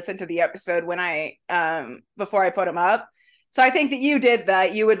down and listen to the episode when I before I put them up. So I think that you did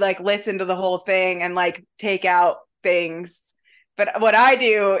that. You would like listen to the whole thing and like take out things. But what I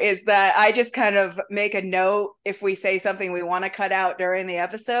do is that I just kind of make a note if we say something we want to cut out during the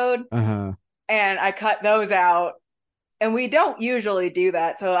episode, Uh-huh. and I cut those out. And we don't usually do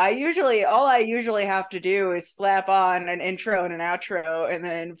that. So all I usually have to do is slap on an intro and an outro and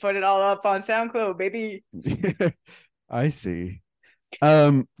then put it all up on SoundCloud, baby. I see.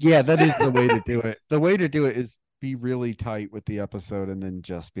 Yeah, that is the way to do it. The way to do it is be really tight with the episode and then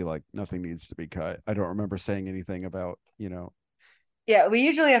just be like, nothing needs to be cut. I don't remember saying anything about, Yeah, we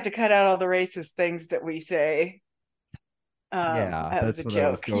usually have to cut out all the racist things that we say. yeah, That was that's a what I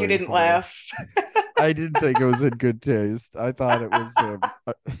was joke. You going didn't for. laugh. I didn't think it was in good taste. I thought it was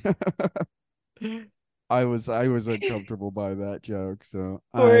I was uncomfortable by that joke, so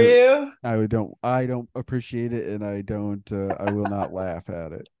Were you? I don't appreciate it, and I will not laugh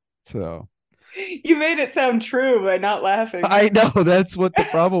at it. So You made it sound true by not laughing. I know that's what the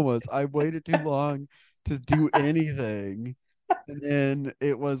problem was. I waited too long to do anything. And then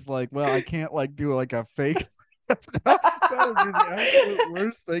it was like, well, I can't like do like a fake. That would be the absolute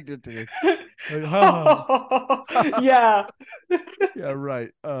worst thing to do. Like, Yeah. yeah,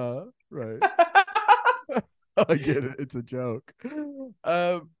 right. Right. I get it. It's a joke.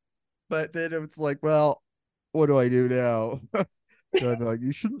 But then it's like, well, what do I do now? So I'm like,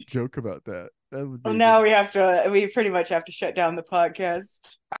 you shouldn't joke about that. That would Well, make it. now we pretty much have to shut down the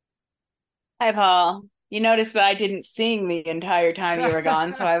podcast. Hi, Paul. You noticed that I didn't sing the entire time you were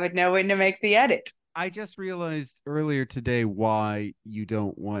gone, so I would know when to make the edit. I just realized earlier today why you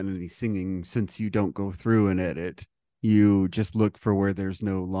don't want any singing since you don't go through and edit. You just look for where there's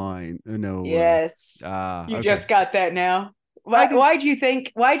no line, Yes. You okay. just got that now. I didn't Why'd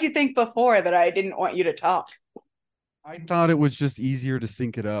you think before that I didn't want you to talk? I thought it was just easier to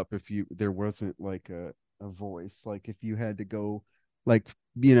sync it up if there wasn't like a voice. Like if you had to go like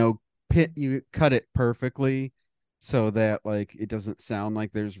pit you cut it perfectly so that like it doesn't sound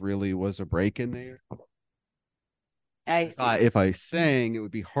like there's really was a break in there. I see. If I sang, it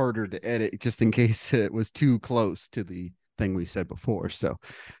would be harder to edit just in case it was too close to the thing we said before. So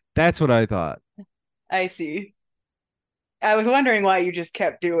that's what I thought. I see. I was wondering why you just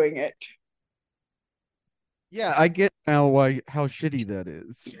kept doing it. Yeah, I get now why how shitty that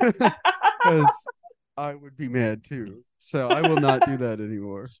is. Because I would be mad too. So I will not do that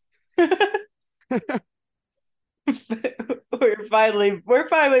anymore. we're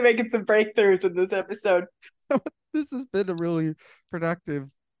finally making some breakthroughs in this episode. This has been a really productive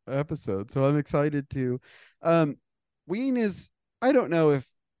episode. So I'm excited to um Ween is I don't know if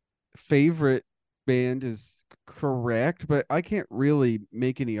favorite band is correct, but I can't really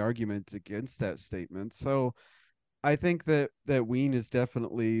make any arguments against that statement. So I think that Ween is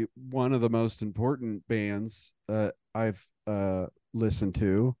definitely one of the most important bands I've listened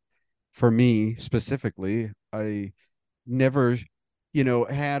to. For me specifically, I never,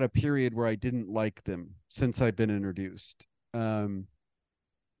 had a period where I didn't like them since I've been introduced. And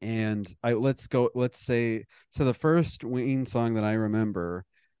let's say, so the first Ween song that I remember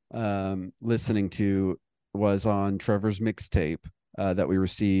listening to was on Trevor's mixtape that we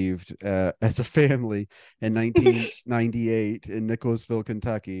received as a family in 1998 in Nicholasville,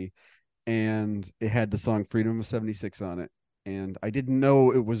 Kentucky, and it had the song "Freedom of '76" on it. And I didn't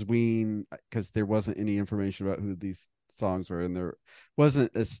know it was Ween because there wasn't any information about who these songs were, and there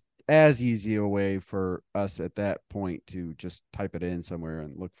wasn't as easy a way for us at that point to just type it in somewhere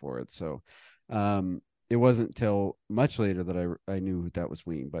and look for it. So it wasn't until much later that I knew that was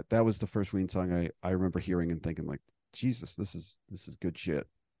Ween, but that was the first Ween song I remember hearing and thinking like, Jesus, this is good shit.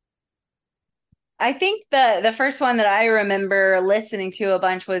 I think the first one that I remember listening to a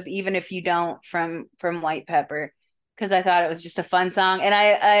bunch was "Even If You Don't" from White Pepper, because I thought it was just a fun song, and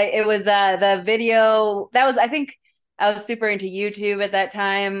I it was the video that was I think I was super into YouTube at that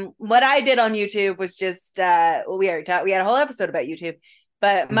time. What I did on YouTube was just we already talked. We had a whole episode about YouTube,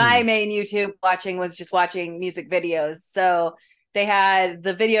 but my Mm-hmm. main YouTube watching was just watching music videos. So they had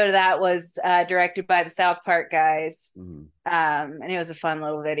the video to that was directed by the South Park guys, Mm-hmm. and it was a fun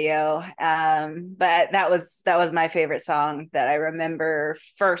little video. But that was my favorite song that I remember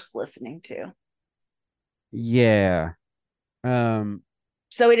first listening to. Yeah. Um,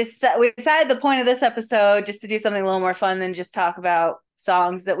 So we decided the point of this episode, just to do something a little more fun than just talk about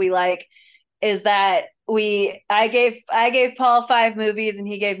songs that we like, is that I gave Paul 5 movies and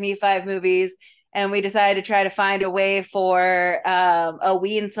he gave me 5 movies, and we decided to try to find a way for a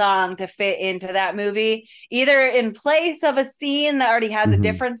Ween song to fit into that movie, either in place of a scene that already has a Hmm.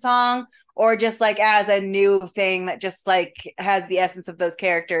 different song, or just like as a new thing that just like has the essence of those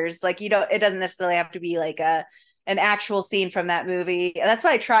characters. Like you don't, it doesn't necessarily have to be like a an actual scene from that movie. That's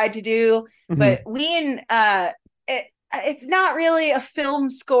what I tried to do, Hmm. but Ween, it's not really a film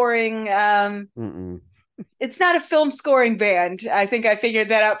scoring Mm-mm. it's not a film scoring band. I think I figured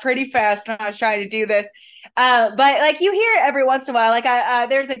that out pretty fast when I was trying to do this. But like you hear it every once in a while. Like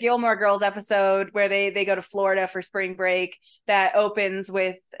there's a Gilmore Girls episode where they go to Florida for spring break that opens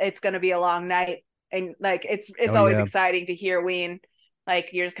with "It's going to be a long night," and like it's Oh always yeah. exciting to hear Ween. Like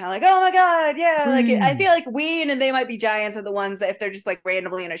you're just kind of like, oh my god, yeah. Like I Queen. feel like Ween and They Might Be Giants are the ones that if they're just like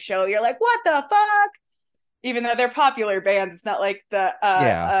randomly in a show, you're like, what the fuck? Even though they're popular bands, it's not like the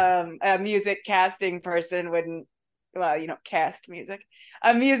Yeah. a music casting person wouldn't, well, you know, cast music.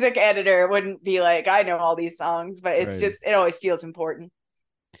 A music editor wouldn't be like, I know all these songs, but it's Right. just it always feels important.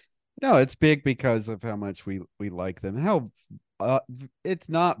 No, it's big because of how much we like them and how uh, it's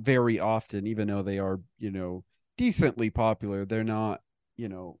not very often, even though they are, decently popular. They're not, you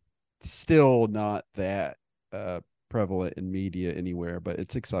know, still not that uh prevalent in media anywhere, but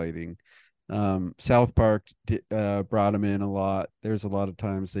it's exciting. South Park brought them in a lot. There's a lot of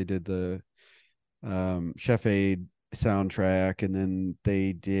times they did the Chef Aid soundtrack, and then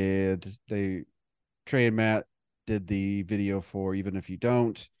they Trey and Matt did the video for Even If You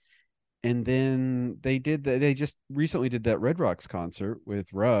Don't, and then they just recently did that Red Rocks concert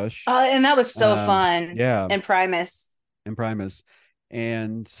with Rush. And that was so fun. Yeah, And Primus. and Primus,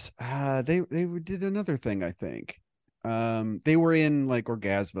 and they did another thing, I think. They were in like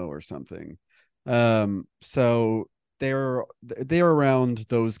Orgasmo or something. So they're around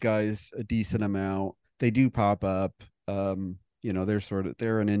those guys a decent amount. They do pop up. They're an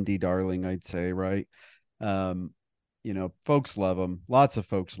indie darling, I'd say, right? um Folks love them. Lots of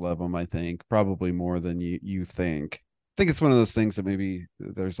folks love them, I think, probably more than you think. I think it's one of those things that maybe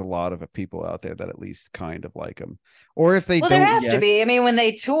there's a lot of people out there that at least kind of like them, or if they Well, there don't have to yet. be. I mean, when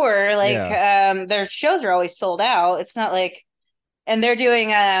they tour, like Yeah. their shows are always sold out. It's not like, and they're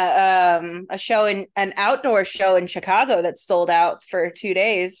doing a show in an outdoor show in Chicago that's sold out for 2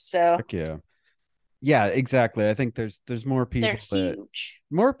 days. So Heck yeah. Yeah, exactly. I think there's they're huge.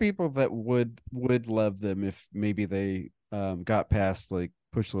 more people that would love them if maybe they got past like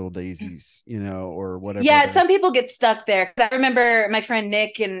Push Little Daisies, or whatever Yeah, the. some people get stuck there. I remember my friend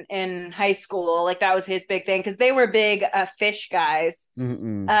Nick in high school, like that was his big thing because they were big fish guys.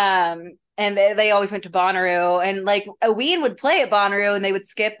 Mm-mm. And they always went to Bonnaroo, and like a Ween would play at Bonnaroo and they would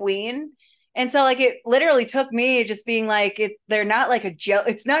skip Ween. And so like it literally took me just being like they're not like a joke.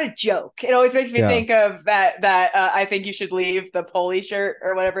 It's not a joke. It always makes me Yeah. think of that I think you should leave the Polly shirt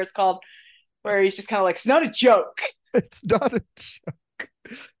or whatever it's called, where he's just kind of like, it's not a joke. It's not a joke.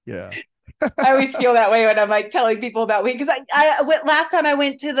 Yeah. I always feel that way when I'm like telling people about Ween because I went last time I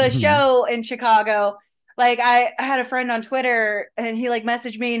went to the Mhm. show in Chicago. Like I had a friend on Twitter and he like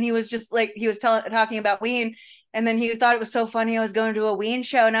messaged me and he was just like he was talking about Ween, and then he thought it was so funny I was going to a Ween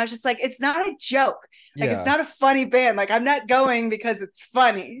show, and I was just like, it's not a joke. Like it's Yeah. not a funny band. Like I'm not going because it's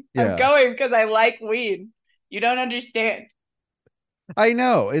funny. I'm Yeah. going because I like Ween. You don't understand. I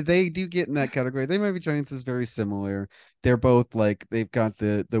know they do get in that category. They Might Be Giants is very similar. They're both like they've got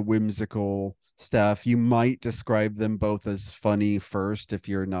the whimsical stuff. You might describe them both as funny first if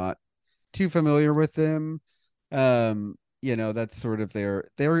you're not too familiar with them. That's sort of their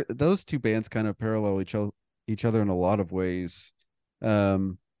those two bands kind of parallel each other in a lot of ways.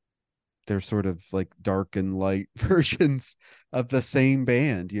 Um, they're sort of like dark and light versions of the same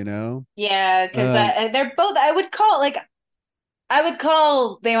band, you know? Yeah, because Um, they're both. I would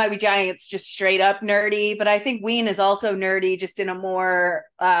call They Might Be Giants just straight up nerdy, but I think Ween is also nerdy, just in a more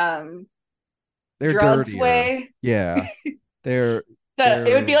they're drugs dirtier. way. Yeah. They're It would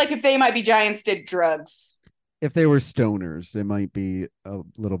they're be like if They Might Be Giants did drugs. if they were stoners, it might be a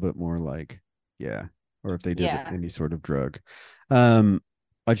little bit more like, yeah, or if they did Yeah. any sort of drug. Um,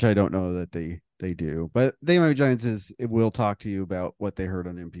 which I don't know that they do. But They Might Be Giants it will talk to you about what they heard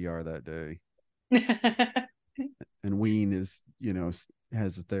on NPR that day. And Ween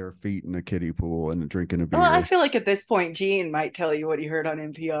has their feet in a kiddie pool and drinking a Well, I beer. feel like at this point, Gene might tell you what he heard on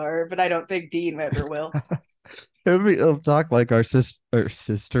NPR, but I don't think Dean ever will. He'll talk like our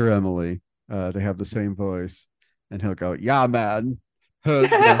sister Emily. They have the same voice, and he'll go, "Yeah, man, heard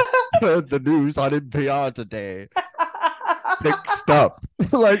the heard the news on NPR today. Thick stuff."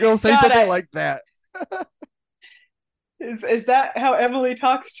 Like he'll say God, something like that. is that how Emily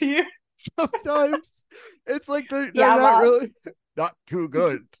talks to you? Sometimes it's like they're Yeah, not mom. really. not too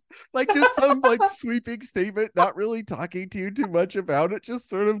good. Like just some like sweeping statement, not really talking to you too much about it, just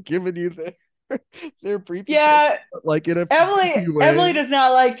sort of giving you their brief assessment, Yeah, like in a Emily goofy Emily way. does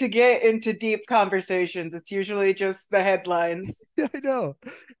not like to get into deep conversations. It's usually just the headlines. Yeah, I know.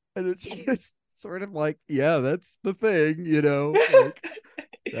 And it's just sort of like, yeah, that's the thing, like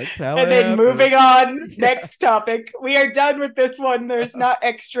that's how And it then happened. moving on, Yeah. next topic. We are done with this one. There's not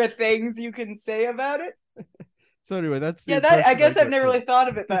extra things you can say about it. So anyway, that's the Yeah, that I impression I guess I've get never from. really thought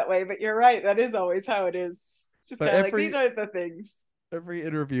of it that way, but you're right. That is always how it is. Just But kind of like these every are the things. every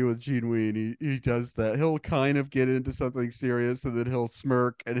interview with Gene Ween, he does that. He'll kind of get into something serious and then he'll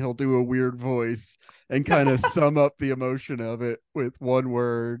smirk and he'll do a weird voice and kind of sum up the emotion of it with one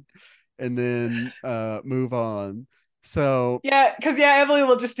word and then move on. So Yeah, because Emily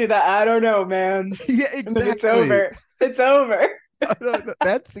will just do that. I don't know, man. yeah, And then it's exactly. over. It's over. I don't know.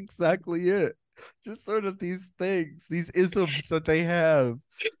 That's exactly it. Just sort of these things, these isms that they have.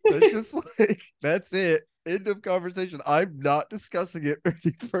 That's just like that's it. End of conversation. I'm not discussing it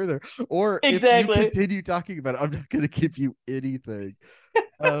any further. Or if you Exactly. continue talking about it, I'm not going to give you anything.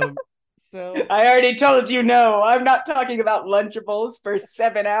 Um. So I already told you no. I'm not talking about Lunchables for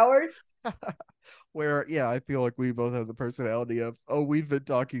 7 hours. where yeah, I feel like we both have the personality of we've been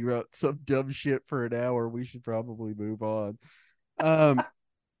talking about some dumb shit for an hour. We should probably move on. Um.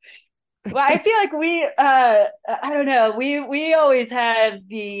 Well, I feel like I don't know, we always have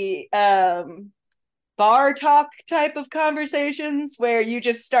the bar talk type of conversations where you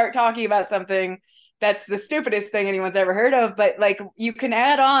just start talking about something that's the stupidest thing anyone's ever heard of, but like you can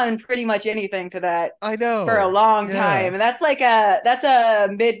add on pretty much anything to that I for a know. long Yeah. time. And that's a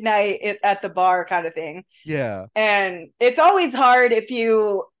midnight at the bar kind of thing. Yeah. And it's always hard if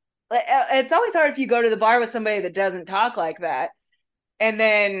you go to the bar with somebody that doesn't talk like that, and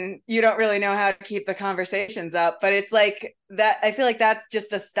then you don't really know how to keep the conversations up. But it's like that, I feel like that's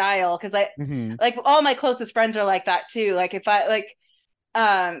just a style, because I Hmm. like all my closest friends are like that too. Like if I like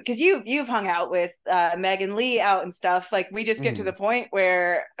because you've hung out with Megan Lee out and stuff, like we just get to Hmm. the point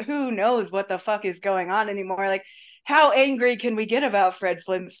where who knows what the fuck is going on anymore. Like how angry can we get about Fred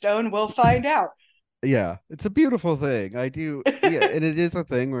Flintstone? We'll find out. Yeah, it's a beautiful thing. I do, yeah, and it is a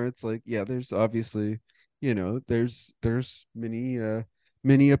thing where it's like, yeah, there's obviously, there's many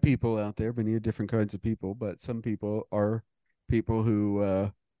a people out there, many a different kinds of people, but some people are people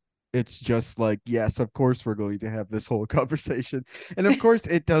who it's just like, yes, of course we're going to have this whole conversation. And of course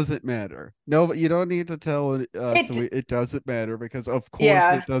it doesn't matter. No, but you don't need to tell us it it doesn't matter because of course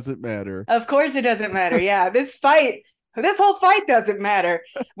Yeah, it doesn't matter. of course it doesn't matter. Yeah, this whole fight doesn't matter.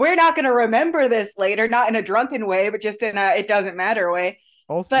 We're not going to remember this later, not in a drunken way, but just in a it doesn't matter way.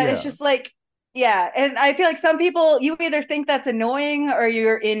 Also, But it's yeah, just like, yeah. And I feel like some people, you either think that's annoying or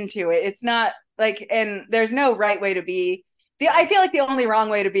you're into it. It's not like, and there's no right way to be. I feel like the only wrong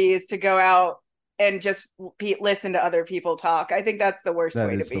way to be is to go out and just listen to other people talk. I think that's the worst that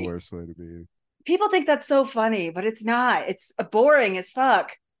way to is the be. worst way to be. People think that's so funny, but it's not. It's boring as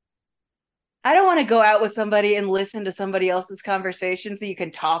fuck. I don't want to go out with somebody and listen to somebody else's conversation so you can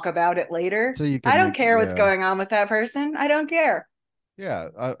talk about it later. So you I can don't make, care what's yeah. going on with that person. I don't care. Yeah,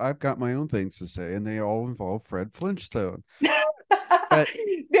 I've got my own things to say, and they all involve Fred Flintstone. But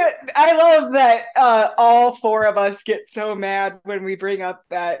I love that all four of us get so mad when we bring up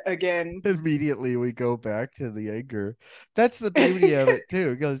that again. immediately we go back to the anger. That's the beauty of it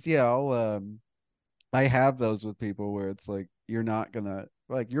too. Because yeah, I have those with people where it's like you're not gonna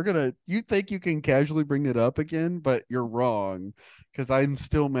like you think you can casually bring it up again, but you're wrong because I'm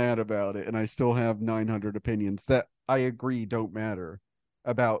still mad about it, and I still have 900 opinions that I agree don't matter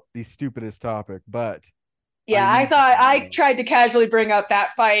about the stupidest topic, but I Yeah, I need to thought bring it I up. tried to casually bring up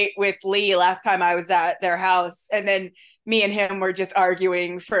that fight with Lee last time I was at their house, and then me and him were just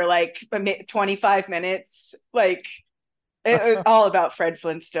arguing for like 25 minutes. Like it was all about Fred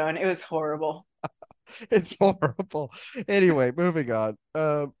Flintstone. It was horrible. It's horrible. Anyway, moving on.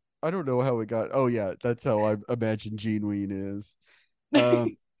 I don't know how we got. Oh yeah, that's how I imagine Gene Ween is.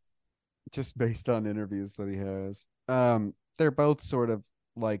 Um, just based on interviews that he has. They're both sort of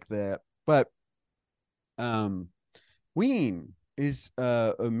like that, but um, Ween is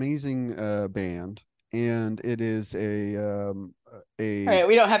a amazing band, and it is All a. right,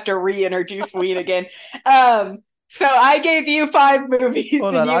 we don't have to reintroduce Ween again. Um, so I gave you 5 movies,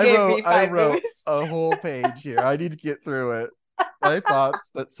 Hold and on, you gave me I five wrote movies. a whole page here. I need to get through it. My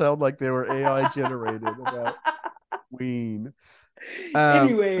thoughts that sound like they were AI generated about Ween. Um,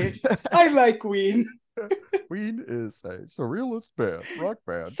 Anyway, I like Ween. Ween is a surrealist band, rock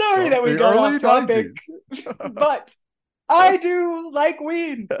band Sorry from that we the got early off topic, 90s. but I do like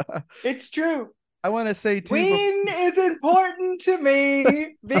Ween. It's true. I want to say too. Ween is important to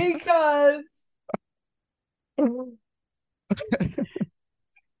me because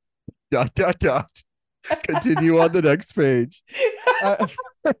dot dot dot. Continue on the next page. Uh,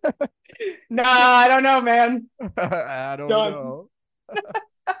 nah, I don't know, man. I don't Done. know.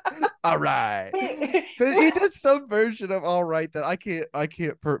 All right. He does some version of all right that I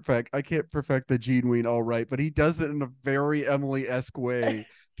can't perfect the Gene Ween all right, but he does it in a very Emily-esque way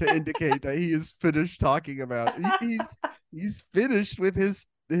to indicate that he is finished talking about it. He's finished with his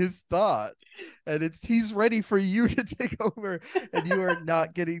thoughts, and he's ready for you to take over, and you are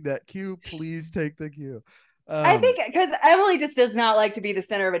not getting that cue. Please take the cue. I um think because Emily just does not like to be the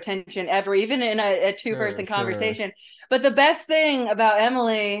center of attention ever, even in a two sure, person sure. conversation. But the best thing about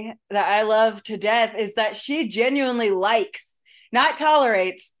Emily that I love to death is that she genuinely likes, not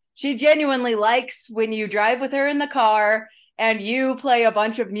tolerates, she genuinely likes when you drive with her in the car and you play a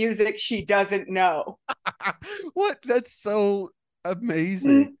bunch of music she doesn't know. What? That's so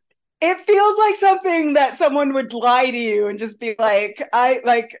amazing. It feels like something that someone would lie to you and just be like,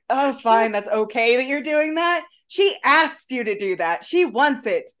 oh, fine, that's okay that you're doing that. She asked you to do that. She wants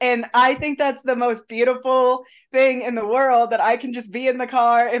it. And I think that's the most beautiful thing in the world, that I can just be in the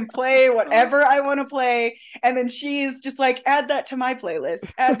car and play whatever I want to play. And then she's just like, add that to my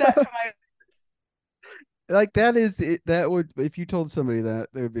playlist, add that to my. Like that is it. That would, if you told somebody that,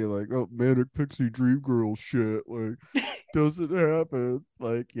 they'd be like, "Oh, manic pixie dream girl shit." Like, doesn't happen.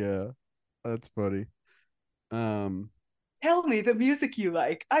 Like, yeah, that's funny. Um, Tell me the music you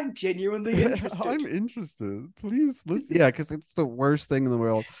like. I'm genuinely I'm interested. interested. Please listen. Yeah, because it's the worst thing in the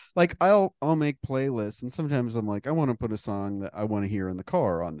world. Like, I'll make playlists, and sometimes I'm like, I want to put a song that I want to hear in the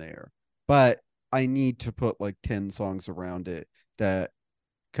car on there, but I need to put like 10 songs around it that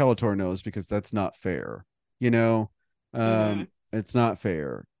Calator knows, because that's not fair. You know, Mm-hmm. it's not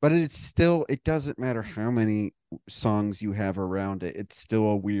fair. But it's still, it doesn't matter how many songs you have around it. It's still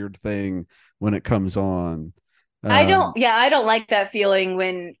a weird thing when it comes on. Um, I don't like that feeling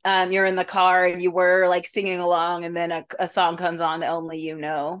when you're in the car and you were like singing along and then a song comes on that only you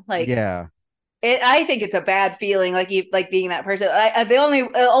know. Like yeah. I think it's a bad feeling, like you like being that person.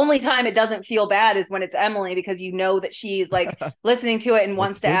 The only time it doesn't feel bad is when it's Emily, because you know that she's like listening to it and What's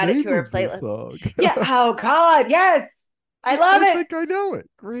wants to the add it name to her of this playlist. song? Yeah. Oh God. Yes. I love I it. think I know it.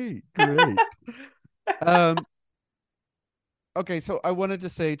 Great, great. Um, okay, so I wanted to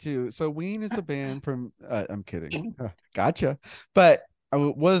say too. So Ween is a band from. I'm kidding. Gotcha. But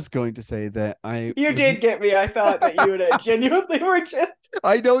was going to say that I You was. did get me. I thought that you would genuinely were just.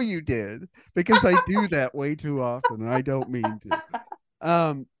 I know you did, because I do that way too often, and I don't mean to.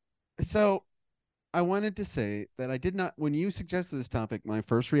 Um, so I wanted to say that I did not. When you suggested this topic, my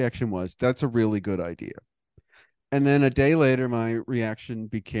first reaction was, "That's a really good idea." And then a day later, my reaction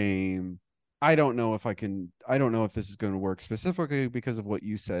became, I don't know if this is going to work, specifically because of what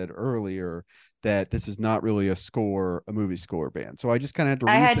you said earlier, that this is not really a movie score band. So I just kind of had to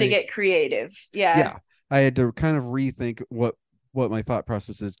I had to rethink. get creative. Yeah. Yeah. I had to kind of rethink what my thought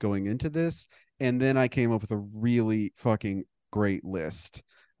process is going into this. And then I came up with a really fucking great list.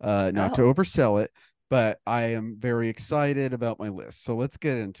 Not to Oh. oversell it, but I am very excited about my list. So let's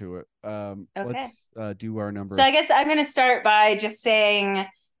get into it. Okay. Let's do our So number. I guess I'm going to start by just saying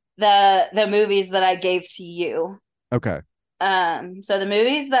the movies that I gave to you. Okay. So the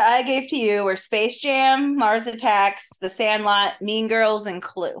movies that I gave to you were Space Jam, Mars Attacks, The Sandlot, Mean Girls, and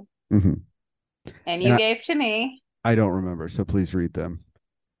Clue. Hmm. And And you gave to me, I don't remember, so please read them.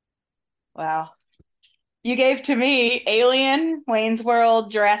 wow. You gave to me Alien, Wayne's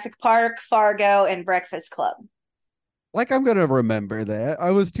World, Jurassic Park, Fargo, and Breakfast Club. Like, I'm gonna remember that. I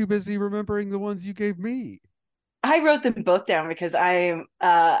was too busy remembering the ones you gave me. I wrote them both down because I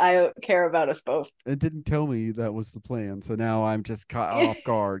care about us both. And didn't tell me that was the plan. So now I'm just caught off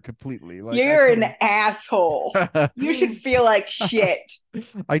guard completely. Like, I You're could an asshole. You should have. feel like shit.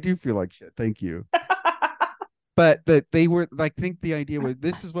 I do feel like shit. Thank you. But that they were, I think the idea was,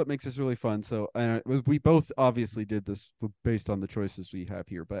 this is what makes this really fun. So, and we both obviously did this based on the choices we have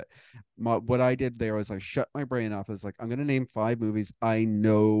here. But what I did there was I shut my brain off. I was like, I'm going to name 5 movies I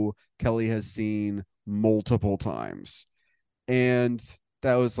know Kelly has seen multiple times, and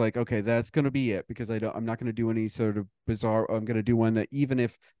that was like, okay, that's going to be it, because I'm not going to do any sort of bizarre. I'm going to do one that, even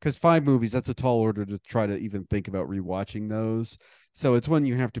if, because 5 movies, that's a tall order to try to even think about rewatching those. So it's one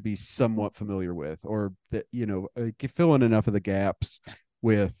you have to be somewhat familiar with, or that, fill in enough of the gaps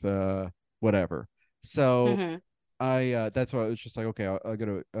with whatever. So Mm-hmm. that's why I was just like, okay, I'm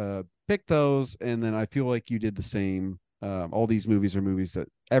gonna pick those, and then I feel like you did the same. All these movies are movies that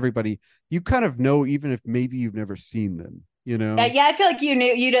everybody, you kind of know, even if maybe you've never seen them. you know? Yeah, I feel like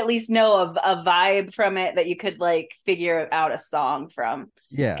you'd at least know a vibe from it that you could like figure out a song from.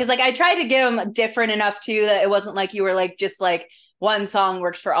 Yeah. Because like I tried to give them different enough too that it wasn't like you were like just like one song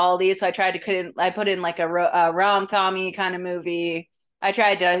works for all these. So I put in like a rom commy kind of movie. I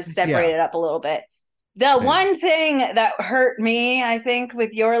tried to separate Yeah. it up a little bit. The Same. one thing that hurt me, I think,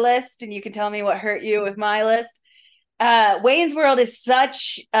 with your list, and you can tell me what hurt you with my list. Wayne's World is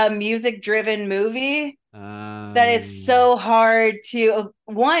such a music driven movie that it's Um, so hard to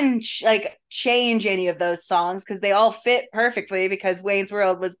like change any of those songs because they all fit perfectly because Wayne's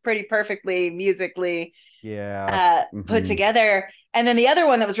World was pretty perfectly musically yeah. put Hmm. together. And then the other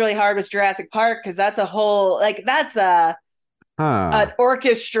one that was really hard was Jurassic Park because that's a whole like that's a an Huh.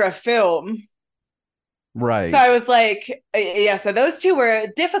 orchestra film. So Right. I was like, yeah. So those two were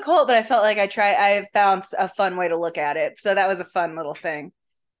difficult, but I felt like I found a fun way to look at it. So that was a fun little thing.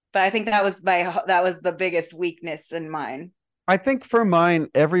 But I think that was the biggest weakness in mine. I think for mine,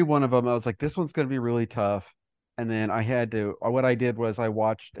 every one of them, I was like, this one's going to be really tough. And then what I did was I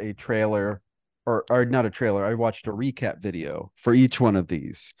watched a trailer or not a trailer. I watched a recap video for each one of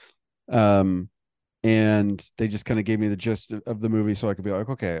these. Um, and they just kind of gave me the gist of the movie so I could be like,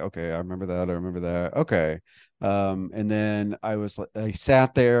 okay, okay, I remember that. I remember that. Okay. And then I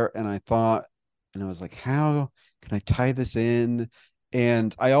sat there and I thought, and I was like, how can I tie this in?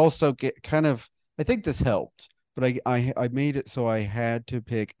 And I also get kind of, I think this helped, but I made it so I had to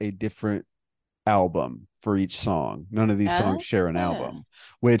pick a different album for each song. None of these songs share an Yeah. album,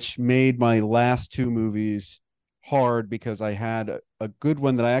 which made my last two movies hard because I had a good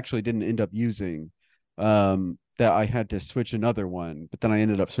one that I actually didn't end up using. That I had to switch another one, but then I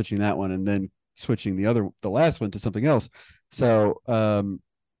ended up switching that one and then switching the last one to something else. So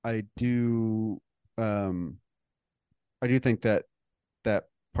I do um I do think that that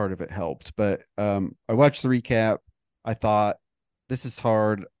part of it helped. But I watched the recap. I thought this is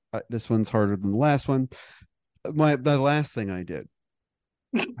hard. This one's harder than the last one. The last thing I did,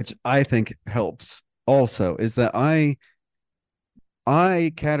 which I think helps also, is that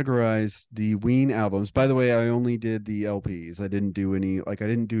I categorized the Ween albums. By the way, I only did the LPs. I didn't do any like I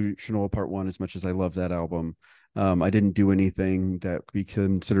didn't do Shinola Part One as much as I love that album. I didn't do anything that could be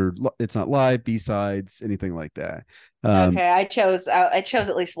considered. It's not live, B sides, anything like that. Um, Okay, I chose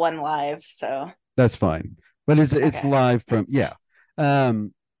at least one live, so that's fine, but it's okay. live from yeah.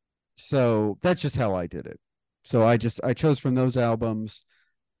 Um, so that's just how I did it. So I chose from those albums.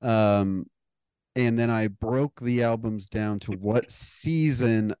 Um, and then I broke the albums down to what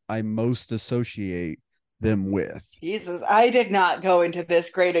season I most associate them with. Jesus, I did not go into this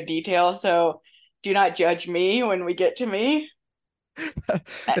great a detail, so do not judge me when we get to me. And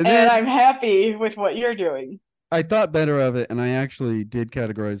And then I'm happy with what you're doing. I thought better of it, and I actually did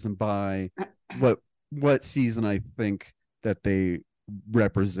categorize them by what what season I think that they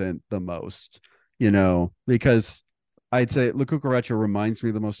represent the most. Because I'd say La Cucaracha reminds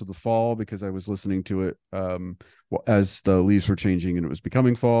me the most of the fall because I was listening to it as the leaves were changing and it was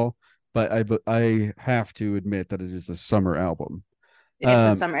becoming fall. But I have to admit that it is a summer album. It's a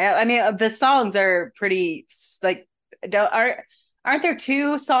Um, summer. I mean, the songs are pretty like don't aren't there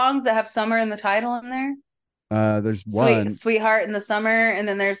two songs that have summer in the title in there? there's one. Sweetheart in the summer, and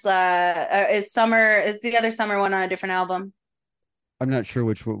then there's is the other summer one on a different album? I'm not sure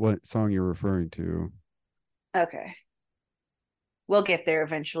what song you're referring to. Okay, we'll get there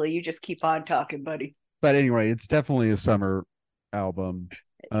eventually. You just keep on talking, buddy. But anyway, it's definitely a summer album.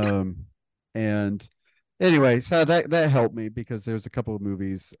 Um, and anyway, so that helped me because there's a couple of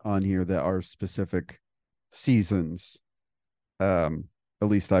movies on here that are specific seasons. Um, at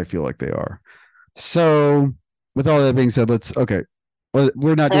least I feel like they are. So, with all that being said, let's okay. Well,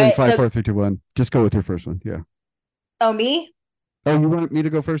 we're not All doing right, five, so four, three, two, one. Just go with your first one. Yeah. oh me, Oh, you want me to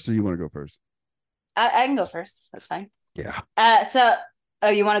go first, or you want to go first? I can go first. That's fine. Yeah. So oh,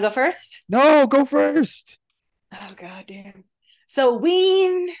 you want to go first? No, go first. Oh god damn. So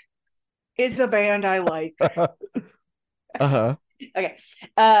Ween is a band I like. Uh-huh. Okay.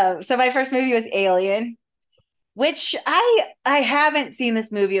 So my first movie was Alien, which I haven't seen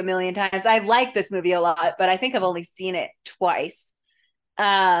this movie a million times. I like this movie a lot, but I think I've only seen it twice.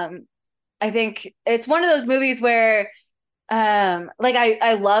 Um, I think it's one of those movies where like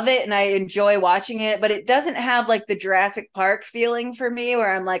I love it and I enjoy watching it, but it doesn't have like the Jurassic Park feeling for me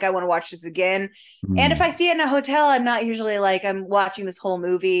where I'm like I want to watch this again. And if I Mm. see it in a hotel, I'm not usually like I'm watching this whole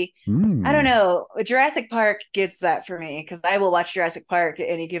movie. I don't Mm. know. Jurassic Park gets that for me because I will watch Jurassic Park at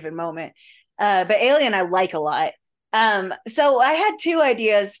any given moment. But Alien I like a lot. So I had two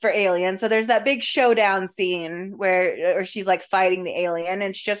ideas for Alien. So there's that big showdown scene where she's like fighting the alien and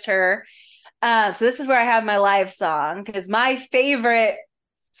it's just her. So this is where I have my live song because my favorite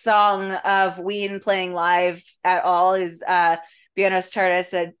song of Ween playing live at all is Buenos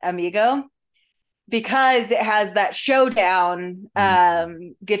Tardes Amigo because it has that showdown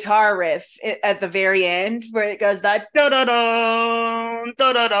Mm. guitar riff at the very end where it goes that da da da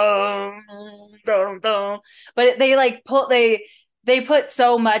da da da da, but they like pull they put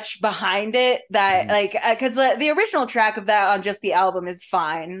so much behind it that Mhm. like because the original track of that on just the album is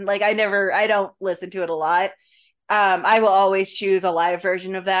fine. Like I don't listen to it a lot. I will always choose a live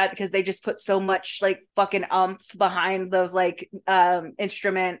version of that because they just put so much like fucking umph behind those like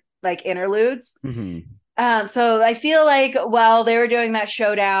instrument like interludes. Mhm. So I feel like while they were doing that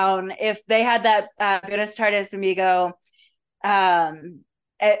showdown, if they had that Buenos Tardes Amigo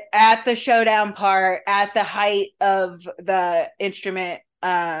at the showdown part, at the height of the instrument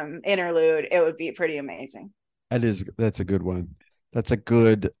interlude, it would be pretty amazing. That's a good one. That's a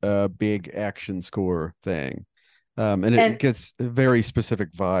good big action score thing. And it And gets a very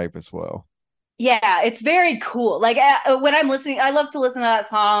specific vibe as well. yeah, it's very cool. Like when I'm listening, I love to listen to that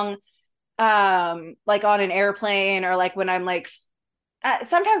song like on an airplane or like when I'm like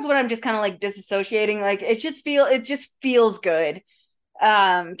sometimes when I'm just kind of like disassociating, like it just feels good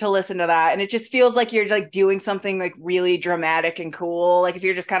to listen to that, and it just feels like you're like doing something like really dramatic and cool. Like if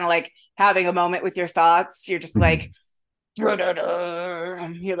you're just kind of like having a moment with your thoughts, you're just like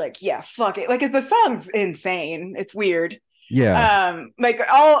Mhm. you're like, yeah, fuck it. Like, cause the song's insane. It's weird. Yeah. Like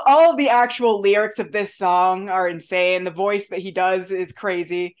all the actual lyrics of this song are insane. The voice that he does is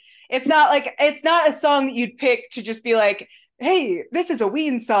crazy. It's not a song that you'd pick to just be like, hey, this is a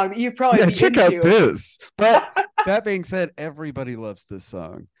Ween song that you'd probably Yeah, be check out into. this. But that being said, everybody loves this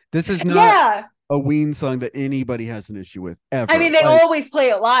song. This is not Yeah. a Ween song that anybody has an issue with I mean, ever. they Like, always play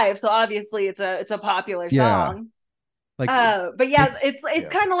it live, so obviously it's a popular yeah, song. like But yeah, it's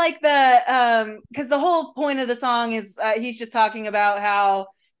it's yeah. kind of like the because the whole point of the song is he's just talking about how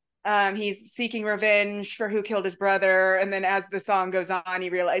he's seeking revenge for who killed his brother, and then as the song goes on, he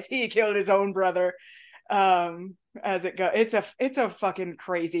realizes he killed his own brother. As it goes, it's a fucking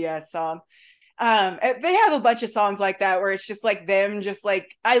crazy ass song. They have a bunch of songs like that where it's just like them, just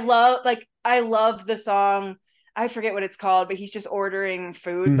like I love the song. I forget what it's called, but he's just ordering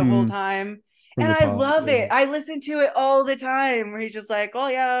food the whole Hmm. time. From And the I pod. love Yeah. it. I listen to it all the time where he's just like, oh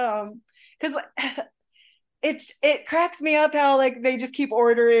yeah, because it cracks me up how like they just keep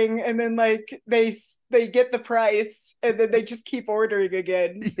ordering and then like they get the price and then they just keep ordering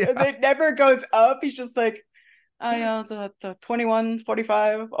again and Yeah. it never goes up. He's just like, oh yeah, the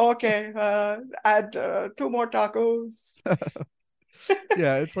 21.45. Okay, add two more tacos.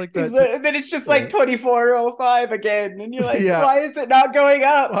 Yeah, it's like He's that. like, and then it's just Yeah. like 24.05 again, and you're like, Yeah. why is it not going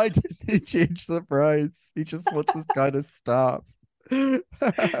up? Why did he change the price? He just wants this guy to stop.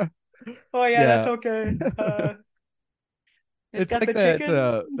 Oh yeah, that's Yeah. okay. It's It's got like the chicken,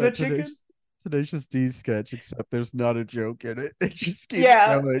 the that chicken. Tenacious D sketch, except there's not a joke in it. It just keeps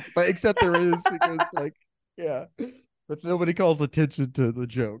Yeah, going. But except there is because like yeah. But nobody calls attention to the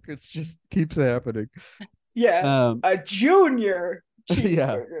joke. It's just keeps happening. yeah. Um A junior yeah.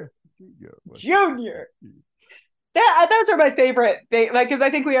 cheeseburger. Yeah, what the- Junior. Those are my favorite thing. Like, because I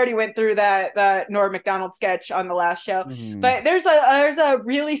think we already went through that Norm Macdonald sketch on the last show. Mhm. But there's a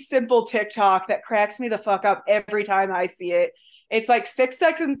really simple TikTok that cracks me the fuck up every time I see it. It's like 6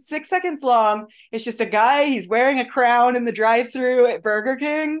 seconds long. It's just a guy. He's wearing a crown in the drive-through at Burger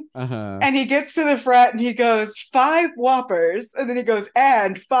King, Uh-huh. and he gets to the front and he goes 5 Whoppers, and then he goes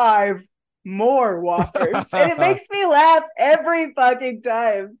and 5 more Whoppers, and it makes me laugh every fucking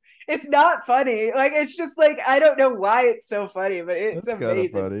time. It's not funny. Like it's just like I don't know why it's so funny, but it's That's kind of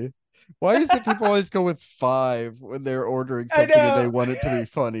amazing. funny. Why is it people always go with five when they're ordering I something and they know. want it to be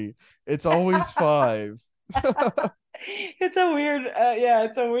funny? It's always five. It's a weird, yeah,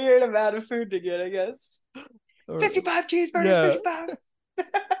 it's a weird amount of food to get, I guess. Or- 55 cheeseburgers, yeah, 55.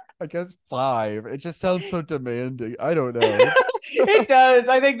 I guess five. It just sounds so demanding. I don't know. It does.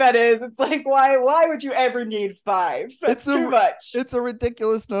 I think that is. It's like why would you ever need five? It's That's too a much. it's a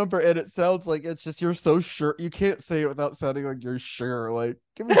ridiculous number, and it sounds like it's just you're so sure you can't say it without sounding like you're sure. Like,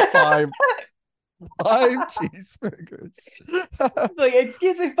 give me five cheeseburgers. Like,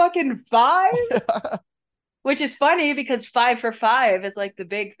 excuse me, fucking five? Which is funny because 5 for 5 is like the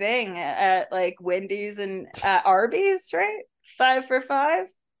big thing at like Wendy's and Arby's, right? 5 for 5.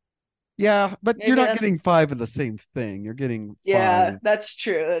 Yeah, but you're Maybe not getting that's five of the same thing. You're getting yeah, five that's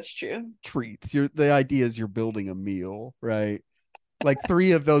true. That's true. treats. The idea is you're building a meal, right? Like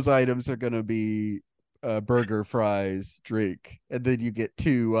three of those items are gonna be burger, fries, drink, and then you get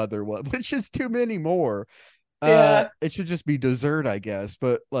two other ones, which is too many more. Yeah. It should just be dessert, I guess.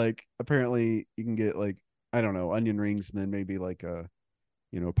 But like, apparently, you can get like, I don't know, onion rings, and then maybe like a,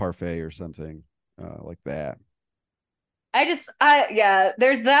 parfait or something, like that. Yeah,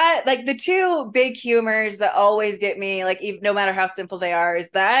 there's that. Like the two big humors that always get me, like even no matter how simple they are, is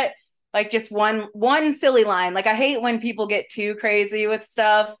that like just one silly line. Like I hate when people get too crazy with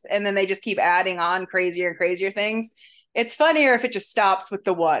stuff and then they just keep adding on crazier and crazier things. It's funnier if it just stops with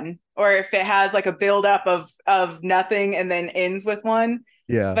the one, or if it has like a buildup of nothing and then ends with one.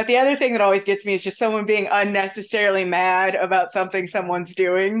 Yeah. But the other thing that always gets me is just someone being unnecessarily mad about something someone's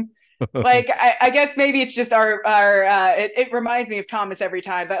doing. Like I guess maybe it's just our it reminds me of Thomas every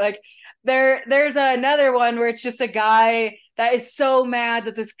time, but like there's another one where it's just a guy that is so mad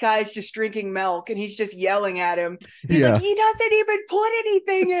that this guy's just drinking milk and he's just yelling at him. He's like, Yeah. he doesn't even put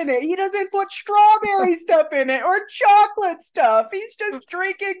anything in it. He doesn't put strawberry stuff in it or chocolate stuff. He's just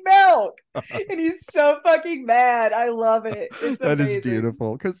drinking milk. And he's so fucking mad. I love it. It's That is amazing.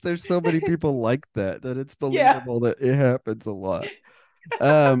 beautiful because there's so many people like that it's Yeah. believable that it happens a lot.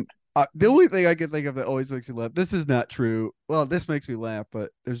 Um, the only thing I can think of that always makes me laugh. This is not true. Well, this makes me laugh, but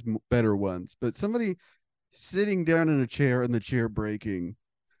there's better ones. But somebody sitting down in a chair and the chair breaking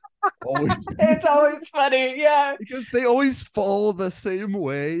always It's always funny. Yeah. because they always fall the same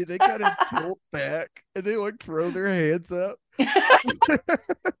way. They kind of tilt back and they like throw their hands up.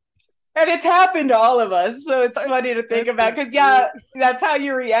 And it's happened to all of us, so it's funny to think That's about it. because yeah, that's how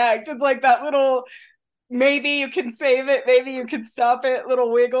you react. It's like that little maybe you can save it, maybe you can stop it,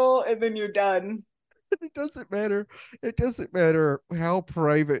 little wiggle, and then you're done. It doesn't matter. It doesn't matter how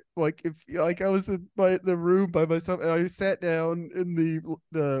private. Like if like I was in the room by myself and I sat down in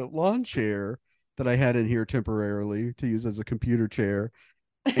the lawn chair that I had in here temporarily to use as a computer chair,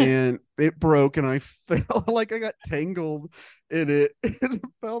 and it broke and I fell like I got tangled in it and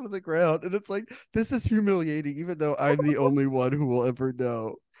fell to the ground. And it's like this is humiliating, even though I'm the only one who will ever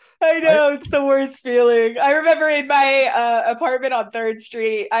know. I I know it's the worst feeling. I remember in my apartment on Third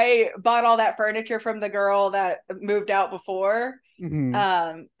Street, I bought all that furniture from the girl that moved out before,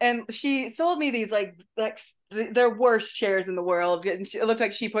 mhm, and she sold me these like their worst chairs in the world. And it looked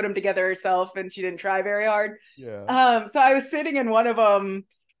like she put them together herself, and she didn't try very hard. yeah. So I was sitting in one of them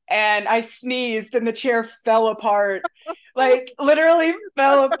and I sneezed and the chair fell apart. Like literally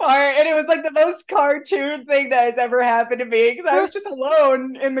fell apart. And it was like the most cartoon thing that has ever happened to me because I was just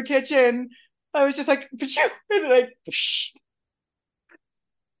alone in the kitchen. I was just like, and like,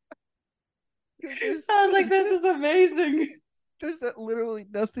 There's I was like, this is amazing. there's that literally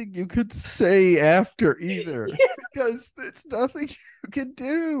nothing you could say after either because it's nothing you can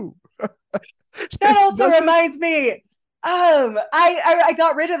do. That There's also nothing. reminds me. I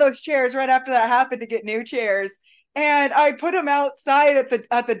got rid of those chairs right after that happened to get new chairs, and I put them outside at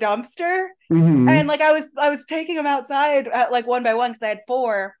the dumpster. And Mhm. like I was taking them outside at, like one by one because I had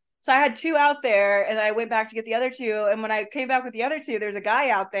four. So I had two out there, and I went back to get the other two. And when I came back with the other two, there's a guy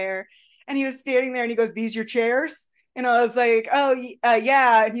out there, and he was standing there, and he goes, "These your chairs?" And I was like, "Oh,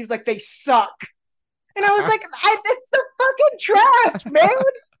 yeah." And he was like, "They suck." And I was like, "It's the fucking trash,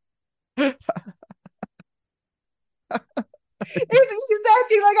 man." He's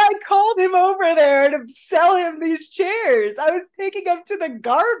acting like I called him over there to sell him these chairs. I was taking them to the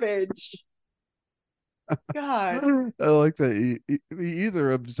garbage. God. I like that he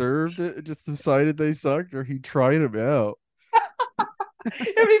either observed it and just decided they sucked, or he tried them out.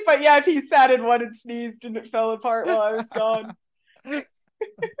 It'd be fun. Yeah, if he sat in one and sneezed and it fell apart while I was gone.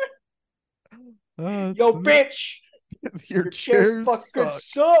 Yo, Sweet. bitch, Your your chairs chairs fucking suck.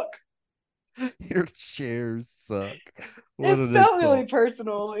 suck. Your chairs suck. What It an felt really insult.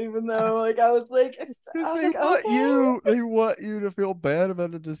 personal, even though like I Because was they like, want okay. you, they want you to feel bad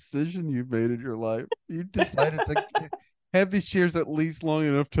about a decision you've made in your life. You decided to have these chairs at least long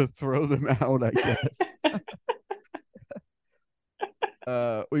enough to throw them out, I guess.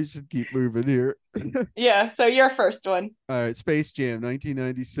 We should keep moving here. Yeah, so your first one. All right, Space Jam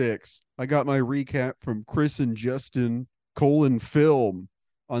 1996. I got my recap from Chris and Justin Film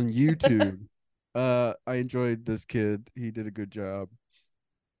on YouTube. I enjoyed this kid. He did a good job.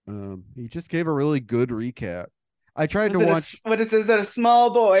 He just gave a really good recap. I tried to watch. What is it? A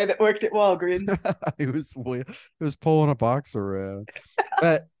small boy that worked at Walgreens? He was pulling a box around,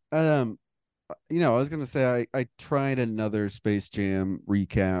 but I was gonna say I tried another Space Jam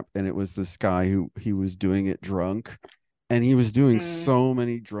recap, and it was this guy who he was doing it drunk, and he was doing Mm. so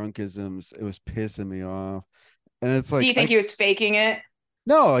many drunkisms. It was pissing me off, and it's Do like you think I he was faking it?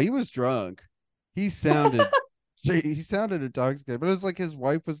 no, he was drunk. He sounded he sounded intoxicated, but it was like his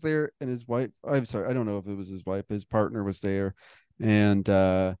wife was there, and his wife. I'm sorry, I don't know if it was his wife. His partner was there, and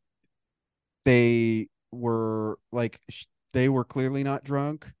they were like they were clearly not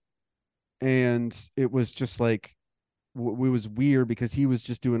drunk, and it was just like it was weird because he was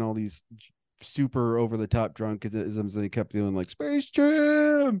just doing all these super over the top drunkisms, and he kept doing like Space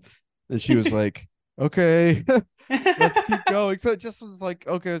Jam, and she was like, "Okay, let's keep going." So it just was like,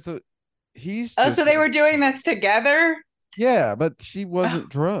 okay, so he's Oh, so just they like, were doing this together? yeah, but she wasn't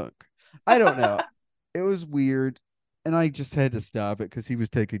drunk. I don't know. It was weird. And I just had to stop it because he was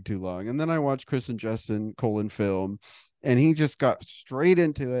taking too long. And then I watched Chris and Justin colon film, and he just got straight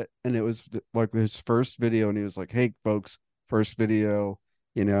into it. And it was like his first video. And he was like, "Hey, folks, first video,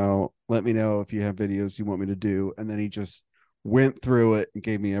 let me know if you have videos you want me to do." And then he just went through it and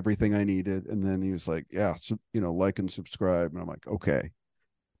gave me everything I needed. And then he was like, "Yeah, so, like and subscribe." And I'm like, "Okay." I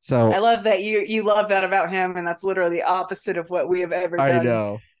So love that you love that about him, and that's literally the opposite of what we have ever I done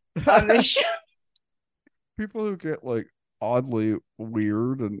know. on this show. People who get like oddly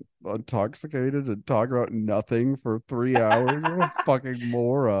weird and intoxicated and talk about nothing for 3 hours. What a fucking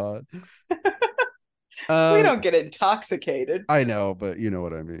moron. We Um, don't get intoxicated. I know, but you know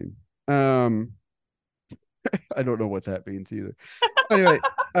what I mean. Um, I don't know what that means either. Anyway,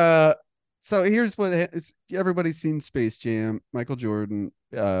 uh, so here's what it's everybody's seen Space Jam. Michael Jordan,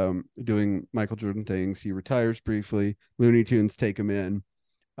 doing Michael Jordan things. He retires briefly. Looney Tunes take him in.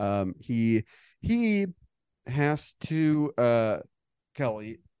 He has to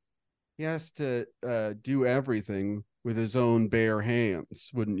Kelly, he has to do everything with his own bare hands,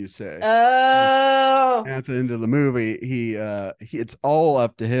 wouldn't you say? Oh, At the end of the movie, it's all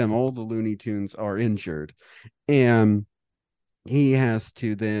up to him. All the Looney Tunes are injured, and he has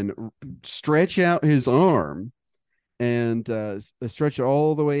to then stretch out his arm and stretch it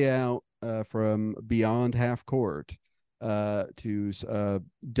all the way out from beyond half court to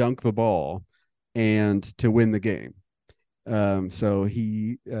dunk the ball and to win the game. So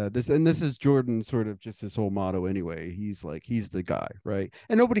this is Jordan sort of just his whole motto anyway. He's like, he's the guy, right?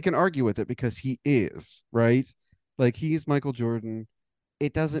 And nobody can argue with it because he is, right? Like, he's Michael Jordan.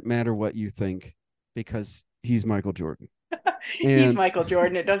 It doesn't matter what you think because he's Michael Jordan. he's And Michael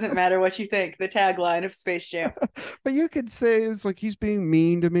Jordan. It doesn't matter what you think. The tagline of Space Jam. but you could say it's like he's being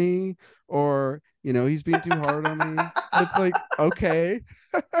mean to me, or he's being too hard on me. But it's like, okay.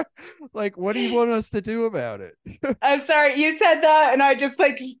 Like, what do you want us to do about it? I'm sorry, you said that, and I just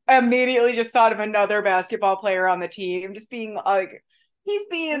like immediately just thought of another basketball player on the team, just being like, he's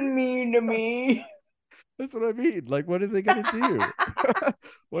being mean to me. That's what I mean. Like, what are they gonna do?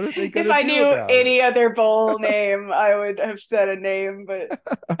 What are they If gonna I do knew about it? any other bowl name, I would have said a name, but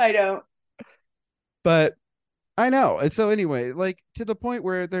I don't. But I know. And so anyway, like, to the point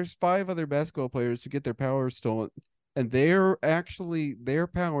where there's five other basketball players who get their powers stolen, and their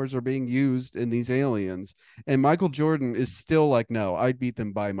powers are being used in these aliens. And Michael Jordan is still like, no, I'd beat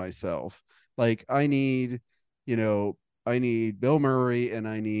them by myself. Like, you know, I need Bill Murray, and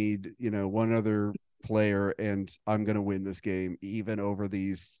I need, one other player, and I'm gonna win this game even over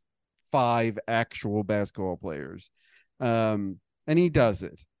these five actual basketball players. And he does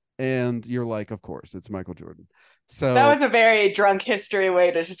it. And you're like, of course, it's Michael Jordan. That So was a very drunk history way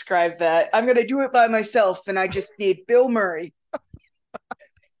to describe that. I'm going to do it by myself, and I just need Bill Murray.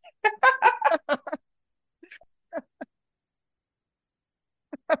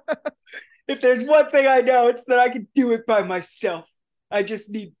 If there's one thing I know, it's that I can do it by myself. I just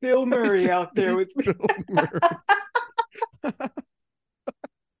need Bill I Murray just out there need with me. Bill Murray.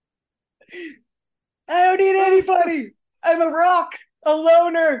 I don't need anybody. I'm a rock, a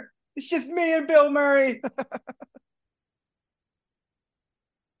loner. It's just me and Bill Murray.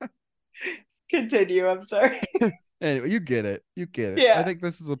 Continue. I'm sorry. Anyway, you get it. You get it. I Yeah. think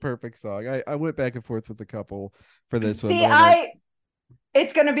this is a perfect song. I went back and forth with a couple for this one, See, but I'm like,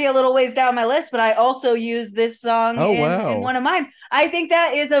 it's going to be a little ways down my list, but I also use this song oh in wow. one of mine. I think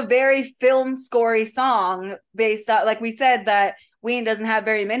that is a very film scory song based on, like we said, that Ween doesn't have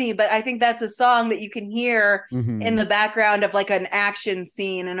very many, but I think that's a song that you can hear in Mm-hmm. the background of like an action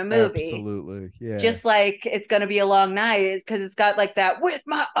scene in a movie. Absolutely. Yeah. Just like It's Gonna Be a Long Night, because it's got like that with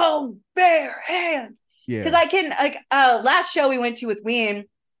my own bare hands. Because Yeah. I can, like, last show we went to with Ween,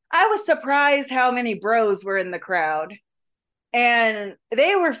 I was surprised how many bros were in the crowd, and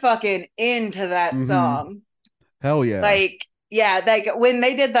they were fucking into that Mm-hmm. song. Hell yeah. Like, yeah, like when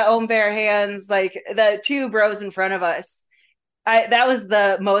they did the own bare hands, like the two bros in front of us, that was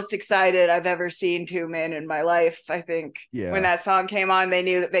the most excited I've ever seen two men in my life. I think when Yeah. that song came on, they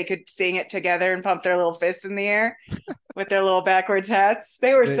knew that they could sing it together and pump their little fists in the air with their little backwards hats.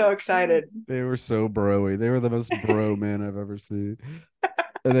 They were They so excited. they were so broy. They were the most bro men I've ever seen.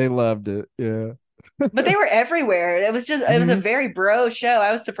 And they loved it. Yeah. But they were everywhere. It was a Mm-hmm. very bro show.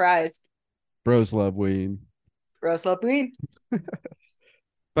 I was surprised. Bros love Ween. Gross up Ween.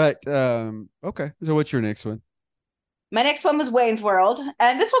 But okay. So what's your next one? My next one was Wayne's World,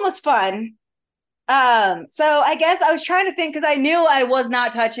 and this one was fun. So I guess I was trying to think because I knew I was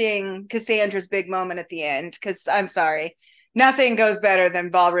not touching Cassandra's big moment at the end. Because I'm sorry, nothing goes better than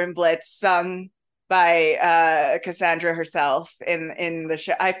Ballroom Blitz sung by Cassandra herself in the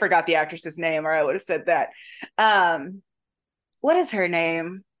show. I forgot the actress's name, or I would have said that. Um, what is her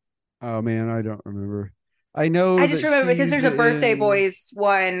name? Oh man, I don't remember. I know I just that remember because she's there's a Birthday in. Boys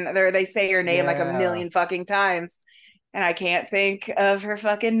one there they say her name like a Yeah. million fucking times. And I can't think of her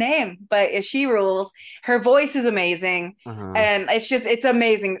fucking name, but if she rules, her voice is amazing. Uh-huh. And it's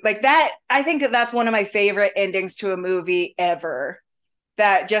amazing. Like that, I think that that's one of my favorite endings to a movie ever.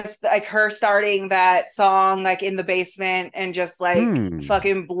 That just like her starting that song like in the basement and just like Hmm.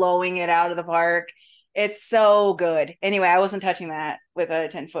 fucking blowing it out of the park. It's so good. Anyway, I wasn't touching that with a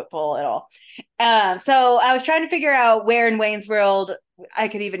 10-foot pole at all. So I was trying to figure out where in Wayne's World I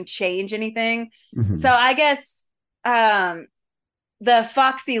could even change anything. So Hmm. I guess um the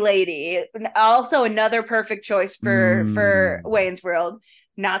Foxy Lady, also another perfect choice for Hmm. Wayne's World.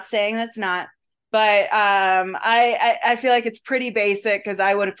 Not saying that's not, but I feel like it's pretty basic because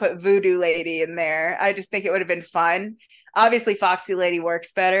I would have put Voodoo Lady in there. I just think it would have been fun. Obviously, Foxy Lady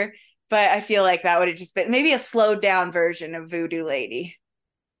works better, but I feel like that would have just been maybe a slowed down version of Voodoo Lady.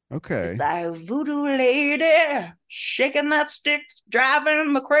 Just Okay. like Voodoo Lady, shaking that stick,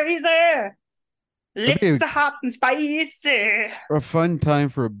 driving me crazy. That'd be Lips are hot and spicy. a fun time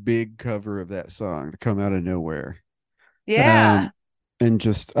for a big cover of that song to come out of nowhere. Yeah, Um, and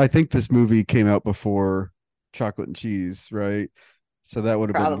just I think this movie came out before Chocolate and Cheese, right? So that would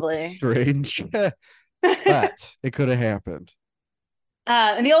have been probably. strange, uh, but it could have happened.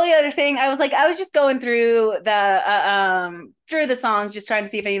 and the only other thing I was just going through the songs, just trying to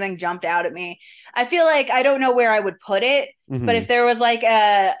see if anything jumped out at me. I feel like I don't know where I would put it, but Hmm. if there was like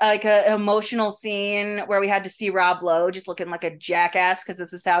a emotional scene where we had to see Rob Lowe just looking like a jackass because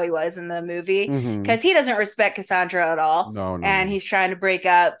this is how he was in the movie, Hmm. because he doesn't respect Cassandra at all, No, no, and no. he's trying to break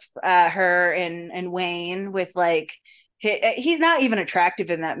up her and Wayne with like he's not even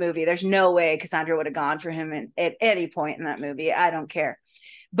attractive in that movie. There's no way Cassandra would have gone for him at any point in that movie. I don't care.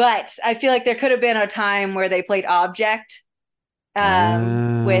 But I feel like there could have been a time where they played object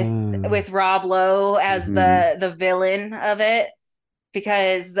Ah. with Rob Lowe as Hmm. the villain of it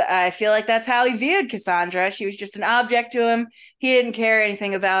because I feel like that's how he viewed Cassandra. She was just an object to him. He didn't care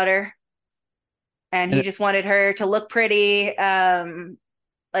anything about her, and he And just wanted her to look pretty,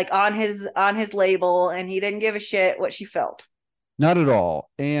 like on his label, and he didn't give a shit what she felt. not at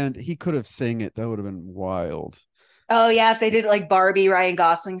all. And he could have sang it. That would have been wild. Oh yeah, if they did it like Barbie, Ryan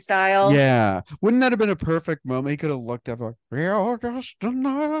Gosling style. Yeah. Wouldn't that have been a perfect moment? He could have looked up like, you're just an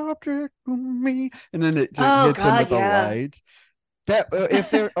object to me. And then it just Oh hits him God, with a yeah. light. That if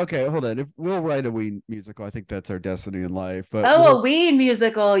they're okay, hold on. If we'll write a Ween musical, I think that's our destiny in life. But Oh, a Ween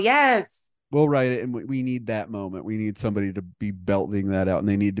musical, yes. we'll write it, and we need that moment. We need somebody to be belting that out, and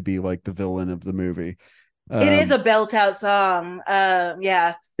they need to be like the villain of the movie. It is Um, a belt out song.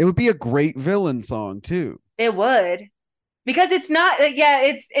 Yeah, it would be a great villain song too. it would. Because it's not yeah,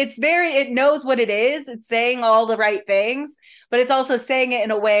 it's very it knows what it is. It's saying all the right things, but it's also saying it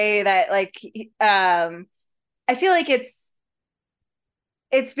in a way that like I feel like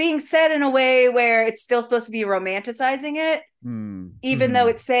it's being said in a way where it's still supposed to be romanticizing it Hmm. even though Hmm.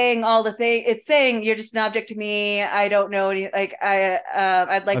 it's saying all the thing it's saying you're just an object to me. I don't know any like I'd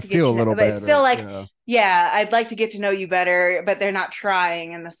I like to get feel a you know, little but it's still better. like Yeah. yeah, I'd like to get to know you better, but they're not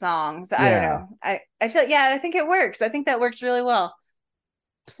trying in the songs. I don't Yeah. know. I feel yeah, I think it works. I think that works really well.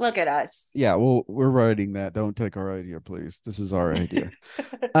 Look at us. Yeah. Well, we're writing that. Don't take our idea, please. This is our idea.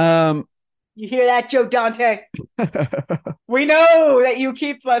 Um, You hear that, Joe Dante? We know that you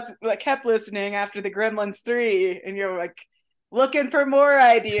kept listening after the Gremlins 3 and you're like looking for more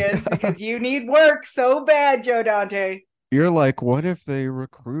ideas because you need work so bad, Joe Dante. you're like, what if they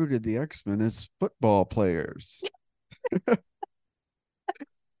recruited the X-Men as football players?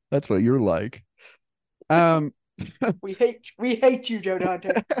 That's what you're like. Um, We hate you, Joe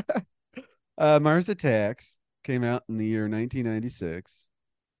Dante. Mars Attacks came out in the year 1996.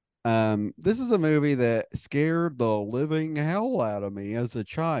 This is a movie that scared the living hell out of me as a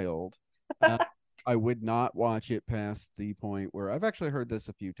child. Uh, I would not watch it past the point where I've actually heard this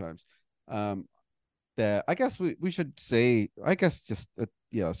a few times. Um, that I guess we should say, I guess just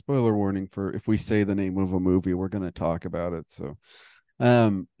yeah, spoiler warning for if we say the name of a movie, we're going to talk about it.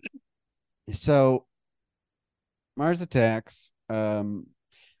 Um, so Mars Attacks.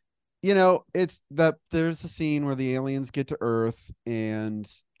 it's that there's a scene where the aliens get to Earth and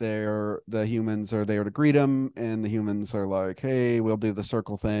the humans are there to greet them, and the humans are like, "Hey, we'll do the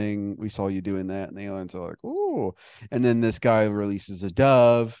circle thing. We saw you doing that," and the aliens are like, "Ooh!" And then this guy releases a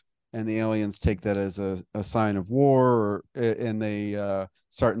dove, and the aliens take that as a sign of war, and they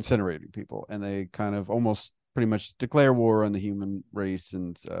start incinerating people, and they kind of almost pretty much declare war on the human race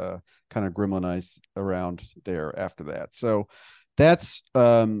and kind of gremlinize around there after that. So that's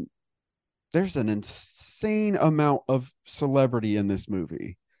there's an insane amount of celebrity in this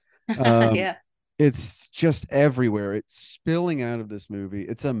movie. Um, Yeah. it's just everywhere. It's spilling out of this movie.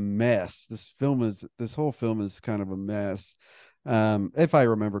 It's a mess. This whole film is kind of a mess. If I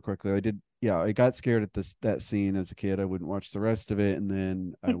remember correctly, I got scared at that scene as a kid. I wouldn't watch the rest of it, and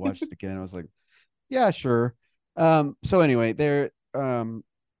then I watched it again. I was like, yeah, sure. So anyway,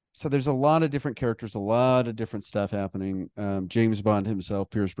 so there's a lot of different characters, a lot of different stuff happening. James Bond himself,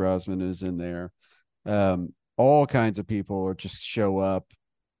 Pierce Brosnan, is in there. All kinds of people just show up.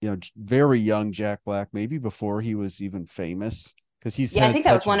 Very young Jack Black, maybe before he was even famous, because Yeah, I think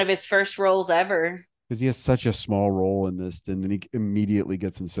that was one of his first roles ever. he has such a small role in this, and then he immediately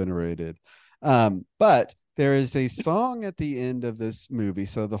gets incinerated. But there is a song at the end of this movie.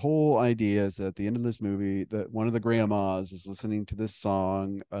 So the whole idea is that at the end of this movie, that one of the grandmas is listening to this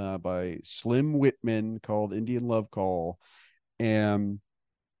song by Slim Whitman called "Indian Love Call," and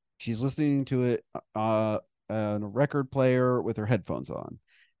she's listening to it on a record player with her headphones on.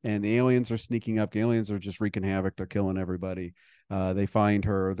 And the aliens are sneaking up. The aliens are just wreaking havoc. They're killing everybody. They find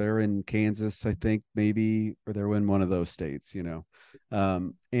her. They're in Kansas, I think, maybe, or they're in one of those states.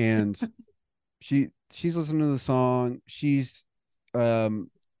 And she's listening to the song. Um,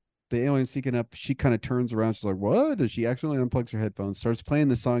 the alien sneaking up. She kind of turns around. She's like, "What?" And she accidentally unplugs her headphones, starts playing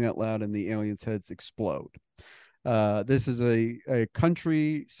the song out loud, and the aliens' heads explode. This is a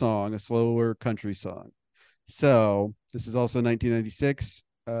country song, a slower country song. So this is also 1996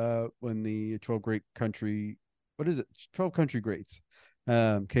 when the 12 Great Country, what is it? 12 Country Greats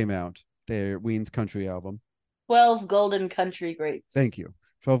came out. Their Ween's country album. 12 Golden Country Greats. Thank you.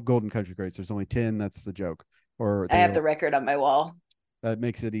 12 Golden Country Greats. There's only 10. That's the joke. Or I they have the are, record on my wall. that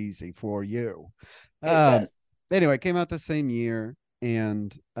makes it easy for you. It Um, does. anyway, it came out the same year.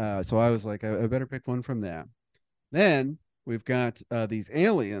 And so I was like, I better pick one from that. Then we've got these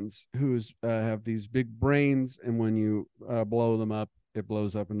aliens who have these big brains, and when you blow them up, it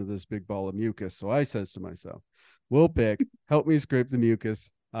blows up into this big ball of mucus. So I says to myself, "We'll pick help me scrape the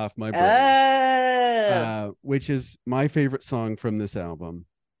mucus off my brain," Oh, which is my favorite song from this album.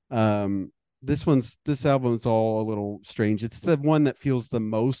 Um, this album is all a little strange. It's the one that feels the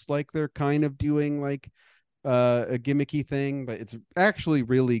most like they're kind of doing like a gimmicky thing, but it's actually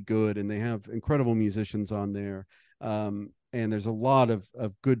really good, and they have incredible musicians on there. And there's a lot of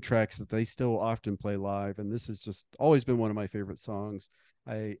good tracks that they still often play live, and this has just always been one of my favorite songs.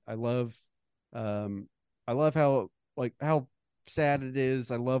 I love I love how sad it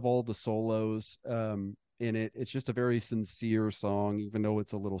is. I love all the solos in it. It's just a very sincere song, even though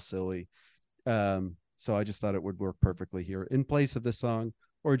it's a little silly. So I just thought it would work perfectly here in place of this song,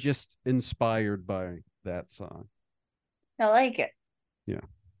 or just inspired by that song. I like it. Yeah.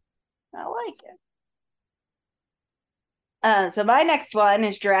 I like it. So my next one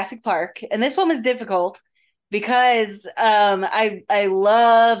is Jurassic Park, and this one was difficult because I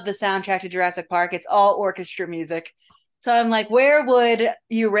love the soundtrack to Jurassic Park. It's all orchestra music. So I'm like, where would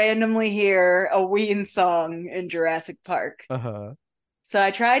you randomly hear a Ween song in Jurassic Park? Uh-huh. So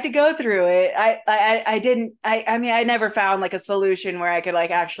I tried to go through it. I didn't. I mean, I never found like a solution where I could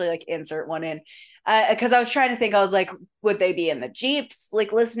like actually like insert one in. Because I was trying to think, I was like, would they be in the Jeeps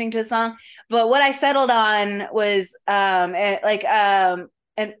like listening to a song? But what I settled on was and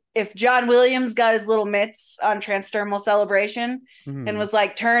if John Williams got his little mitts on Transdermal Celebration and Mm-hmm. was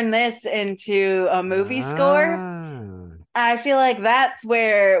like, turn this into a movie score, Ah. I feel like that's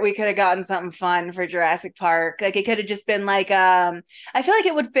where we could have gotten something fun for Jurassic Park. Like it could have just been like I feel like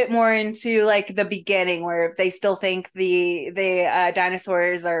it would fit more into like the beginning where they still think the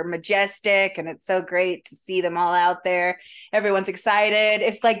dinosaurs are majestic and it's so great to see them all out there. Everyone's excited.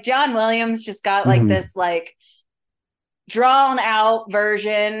 If like John Williams just got like Mm-hmm. this like drawn out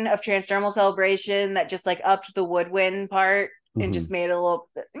version of Transdermal Celebration that just like upped the woodwind part and Mm-hmm. just made it a little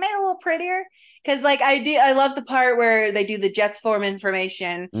prettier. Because like I love the part where they do the jets form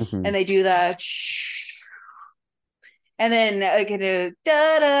information Mm-hmm. and they do the and then I can do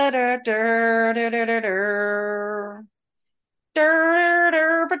da da da da da da da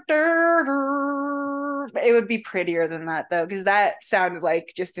da. it would be prettier than that though, because that sounded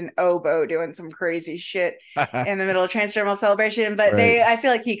like just an oboe doing some crazy shit in the middle of Transdermal Celebration. But Right. I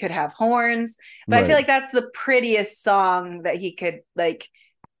feel like he could have horns, but I feel Right. like that's the prettiest song that he could like.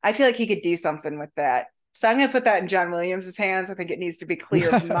 I feel like he could do something with that. So I'm gonna put that in John Williams's hands. I think it needs to be clear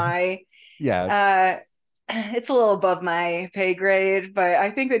of my Yeah, uh it's a little above my pay grade, but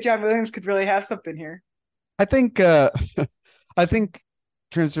I think that John Williams could really have something here. I think I think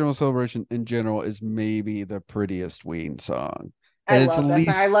Transdermal Celebration in general is maybe the prettiest Ween song. I And it's at love that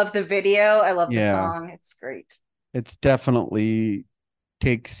song. I least, love the video. I love the yeah, song. It's great. it's definitely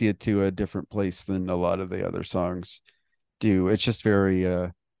takes you to a different place than a lot of the other songs do. It's just very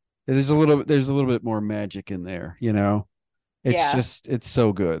there's a little bit more magic in there, you know. It's Yeah. just it's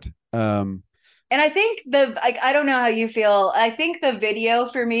so good. And I think the like I don't know how you feel. I think the video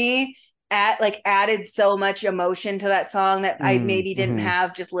for me at like added so much emotion to that song that I maybe didn't Mhm.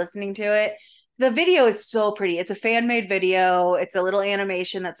 have just listening to it. The video is so pretty. It's a fan made video. It's a little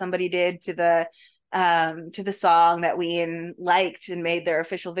animation that somebody did to the song that Ween liked and made their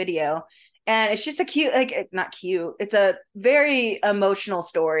official video. And it's just a cute, like not cute. It's a very emotional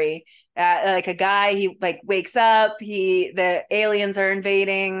story. Like a guy, he like wakes up. The aliens are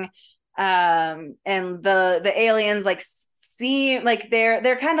invading, and the aliens like seem like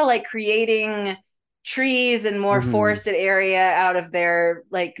they're kind of like creating trees and more Mhm. forested area out of their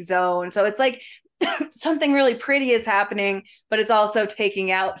like zone. So it's like something really pretty is happening, but it's also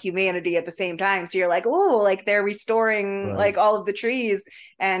taking out humanity at the same time. So you're like, oh, like they're restoring Right. like all of the trees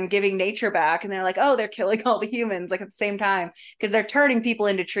and giving nature back. And they're like, oh, they're killing all the humans like at the same time because they're turning people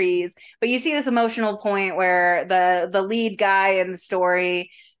into trees. But you see this emotional point where the lead guy in the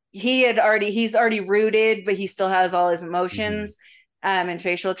story, he's already rooted, but he still has all his Mhm. emotions and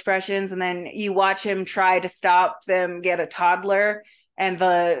facial expressions. And then you watch him try to stop them get a toddler, and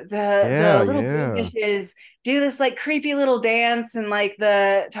Yeah, the little yeah. banishes do this like creepy little dance, and like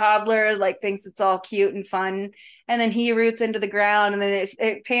the toddler like thinks it's all cute and fun, and then he roots into the ground, and then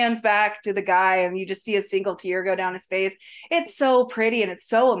it pans back to the guy, and you just see a single tear go down his face. It's so pretty and it's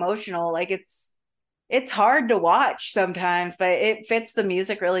so emotional. Like it's hard to watch sometimes, but it fits the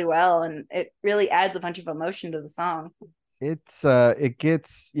music really well, and it really adds a bunch of emotion to the song. It's it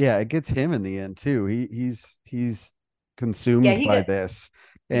gets yeah, it gets him in the end too. He's Yeah, consumed by this.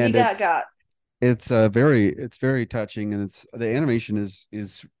 he And got it's very touching, and it's the animation is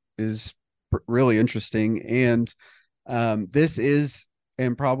really interesting. And this is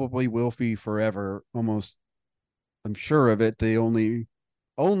and probably will be forever, almost I'm sure of it, the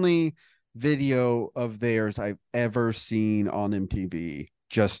only video of theirs I've ever seen on MTV.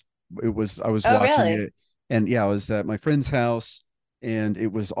 Just it was I was oh watching really? it, and yeah, I was at my friend's house and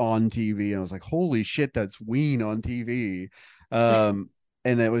it was on TV, and I was like, "Holy shit, that's Ween on TV." Um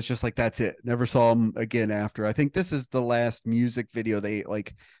and it was just like that's it. Never saw them again after. I think this is the last music video they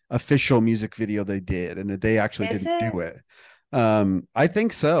like official music video they did, and they actually Is didn't it? do it. I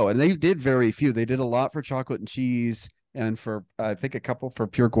think so. And they did very few. They did a lot for chocolate and cheese and for I think a couple for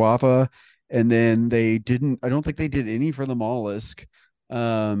pure guava. And then they didn't I don't think they did any for the mollusk.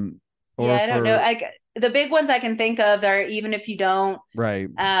 Um Yeah, or I don't know. for The big ones I can think of are even if you don't. right.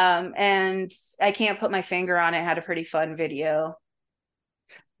 And I can't put my finger on it. Had a pretty fun video.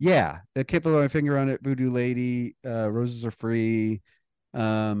 Yeah. I can't put my finger on it. Voodoo Lady, Roses Are Free,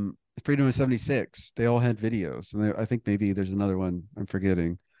 Freedom of 76. They all had videos. And I think maybe there's another one I'm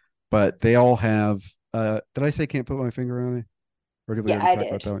forgetting. But they all have did I say can't put my finger on it? Or did we Yeah, already I talk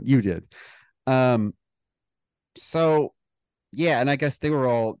about did. that one? You did. Um, so yeah, and I guess they were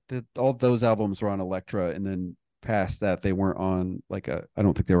all those albums were on Elektra, and then past that they weren't on like a I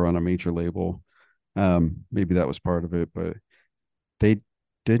don't think they were on a major label. Maybe that was part of it, but they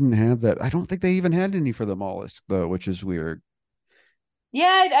didn't have that. I don't think they even had any for the mollusk though, which is weird.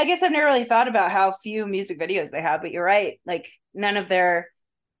 Yeah, I guess I've never really thought about how few music videos they have, but you're right. Like none of their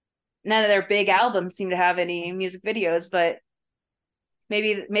big albums seem to have any music videos, but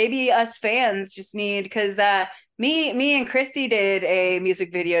maybe us fans just need because me and Christy did a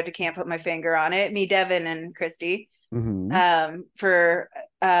music video to Can't Put My Finger on It. Me, Devin, and Christy Mm-hmm. for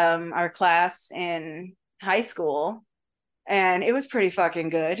our class in high school, and it was pretty fucking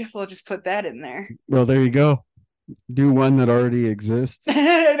good. We'll just put that in there. Well, there you go. Do one that already exists. No,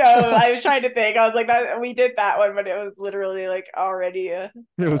 I was trying to think. I was like, that we did that one, but it was literally like It was already a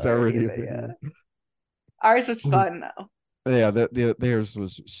already a video. video. Ours was fun though. Yeah, theirs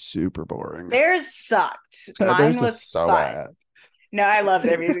was super boring. Theirs sucked. Mine Theirs is was so fun. bad. No, I love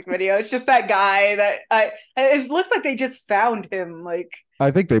their music video. It's just that guy that I. It looks like they just found him, like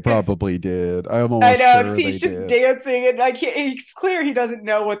I think they because probably did. I'm I almost know because sure he's they just did. dancing and like it's clear he doesn't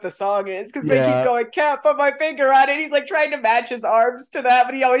know what the song is because they keep Yeah. going, "Can't put my finger on it." He's like trying to match his arms to that,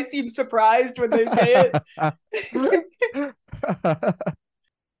 but he always seems surprised when they say it.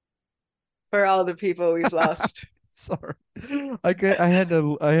 For all the people we've lost. Sorry. I had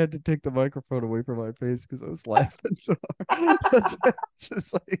to take the microphone away from my face because I was laughing so hard. That's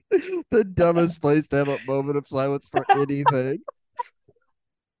just like the dumbest place to have a moment of silence for anything.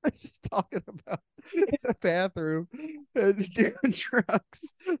 I'm just talking about the bathroom and doing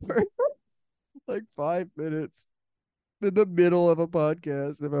drugs for like 5 minutes in the middle of a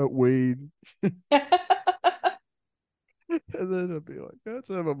podcast about Wayne. And then I'll be like, let's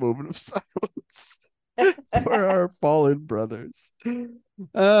have a moment of silence for our fallen brothers.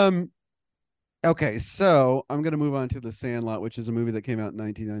 Um, okay, so I'm gonna move on to The Sandlot, which is a movie that came out in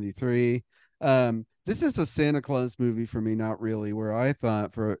 1993. This is a Santa Claus movie for me, not really, where I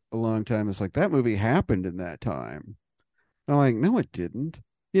thought for a long time it's like that movie happened in that time. I'm like, no, it didn't.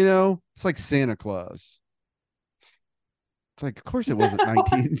 It's like Santa Claus. It's like, of course it wasn't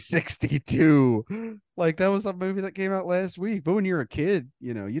 1962. Like that was a movie that came out last week. But when you're a kid,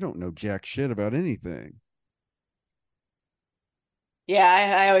 you don't know jack shit about anything. Yeah,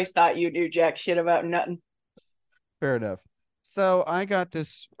 I always thought you knew jack shit about nothing. Fair enough. So I got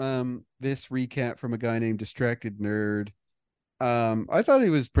this recap from a guy named Distracted Nerd. I thought he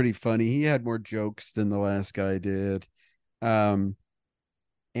was pretty funny. He had more jokes than the last guy did. Um,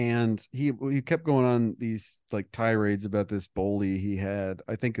 and he kept going on these like tirades about this bully he had.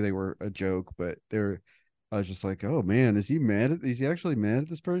 I think they were a joke, but they're I was just like, oh man, is he actually mad at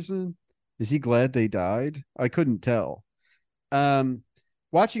this person? Is he glad they died? I couldn't tell. Um,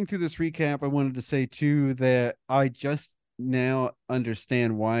 Watching through this recap, I wanted to say too that I just now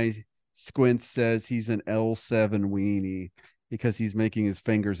understand why Squint says he's an L7 weenie because he's making his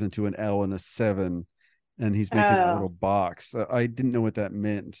fingers into an L and a seven, and he's making that little Oh, box. I didn't know what that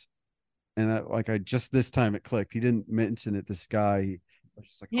meant, and I just this time it clicked. He didn't mention it. This guy, I was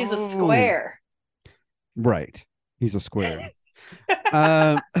just like, he's a oh, square. right, he's a square.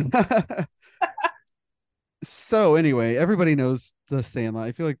 Um, so anyway, everybody knows The Sandlot.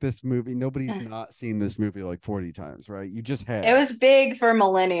 I feel like this movie, nobody's not seen this movie like 40 times, right? You just It have was big for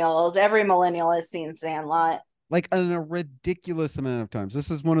millennials. Every millennial has seen Sandlot. like in a ridiculous amount of times. This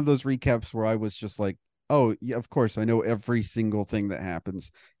is one of those recaps where I was just like, oh, yeah, of course, I know every single thing that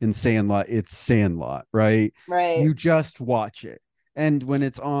happens in Sandlot. It's Sandlot, right? Right. You just watch it. And when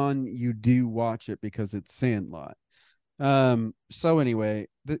it's on, you do watch it because it's Sandlot. So anyway,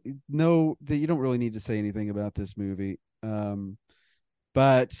 no, that you don't really need to say anything about this movie.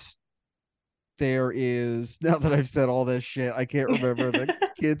 But there is now that I've said all this shit, I can't remember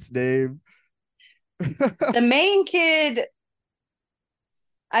the kid's name. The main kid,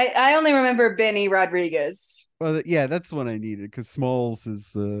 I only remember Benny Rodriguez. Well, yeah, that's the one I needed because Smalls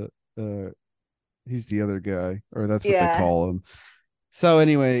is he's the other guy, or that's what they Yeah. call him. So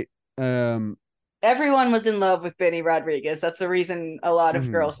anyway, um, Everyone was in love with Benny Rodriguez. That's the reason a lot of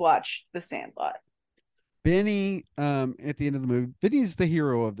mhm. girls watched The Sandlot. Benny, at the end of the movie, Benny's the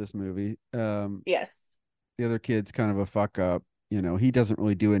hero of this movie. Yes. The other kid's kind of a fuck up. He doesn't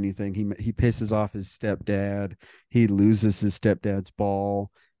really do anything. He pisses off his stepdad. He loses his stepdad's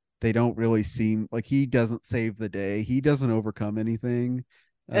ball. They don't really seem like he doesn't save the day. He doesn't overcome anything.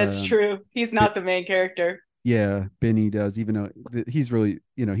 That's Um, true. He's but not the main character. yeah, Benny does, even though he's really,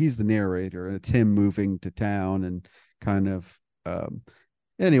 he's the narrator and it's him moving to town and kind of,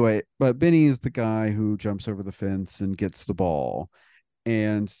 anyway, but Benny is the guy who jumps over the fence and gets the ball.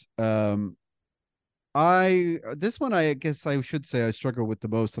 And this one I guess I should say I struggle with the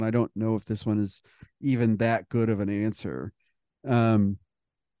most, and I don't know if this one is even that good of an answer. Um,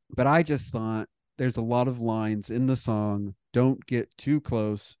 but I just thought there's a lot of lines in the song, "Don't get too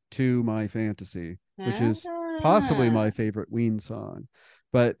close to my fantasy," which is possibly my Ah. favorite Ween song.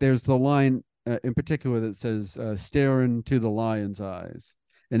 But there's the line in particular that says, "Stare into the lion's eyes,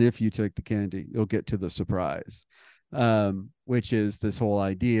 and if you take the candy, you'll get to the surprise." Which is this whole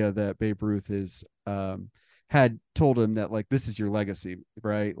idea that Babe Ruth is had told him that like this is your legacy,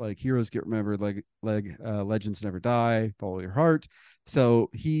 right? Like heroes get remembered, legends never die. Follow your heart. So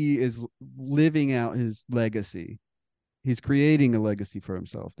he is living out his legacy. He's creating a legacy for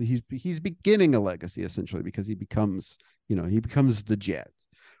himself. He's beginning a legacy essentially because he becomes the Jet,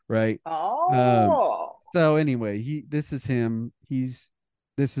 right? Um, Oh. so anyway, he this is him.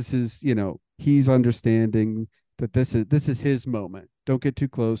 This is his, he's understanding that this is his moment. Don't get too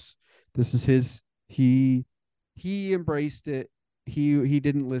close. This is his he embraced it he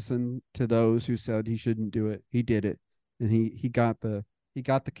didn't listen to those who said he shouldn't do it. He did it, and he got the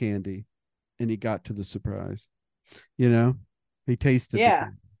candy, and he got to the surprise. You know, he tasted the Yeah.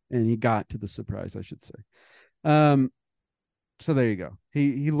 candy, and he got to the surprise, I should say. Um, so there you go.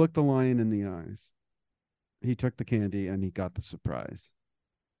 He looked the lion in the eyes. He took the candy, and he got the surprise.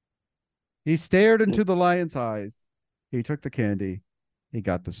 He stared into the lion's eyes. He took the candy. He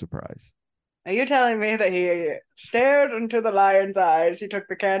got the surprise. Are you telling me that he stared into the lion's eyes, he took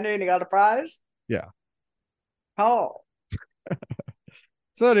the candy, and he got a prize? Yeah. Oh,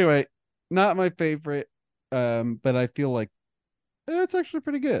 So anyway, not my favorite, but I feel like it's actually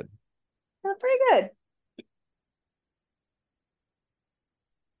pretty good. that's pretty good.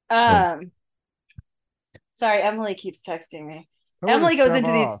 So Um, Sorry, Emily keeps texting me. tell her to Emily goes shove into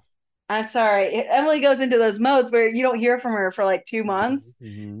off. these. I'm sorry. Emily goes into those modes where you don't hear from her for like 2 months,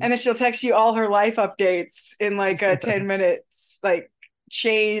 Mm-hmm. and then she'll text you all her life updates in like a 10 minutes like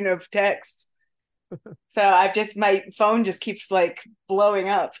chain of text. So I've just my phone just keeps like blowing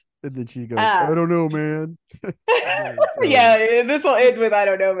up. And then she goes, Uh I don't know, man. So yeah, this will end with I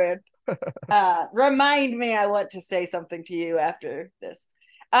don't know, man. Remind me I want to say something to you after this.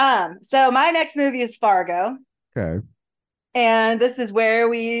 So my next movie is Fargo. okay. And this is where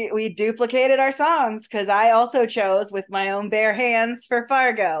we duplicated our songs because I also chose with my own bare hands for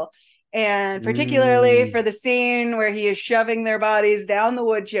Fargo. And particularly Mm, for the scene where he is shoving their bodies down the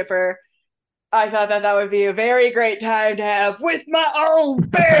wood chipper, I thought that that would be a very great time to have with my own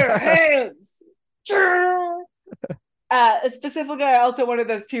bare hands. Specifically, I also wanted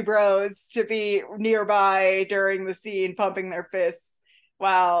those two bros to be nearby during the scene, pumping their fists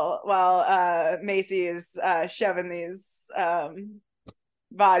while Macy is shoving these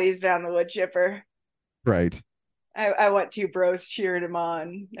bodies down the wood chipper. right. I want two bros cheering him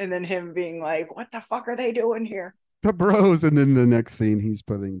on, and then him being like, "What the fuck are they doing here?" The bros. And then the next scene, he's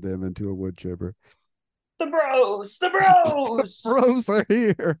putting them into a wood chipper. The bros, the The bros, bros are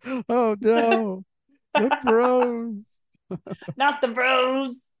here. Oh no. The bros. not the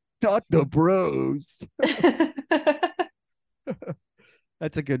bros. Not the bros.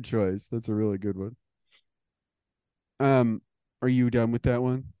 That's a good choice. That's a really good one. Um, are you done with that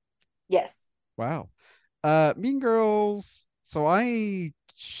one? Yes. Wow. Mean Girls. So I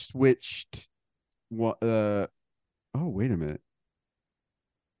switched what oh, wait a minute.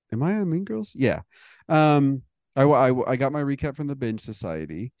 Am I on Mean Girls? Yeah. I got my recap from the Binge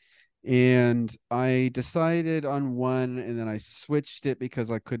Society, and I decided on one, and then I switched it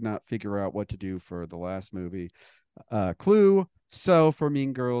because I could not figure out what to do for the last movie, Clue. So for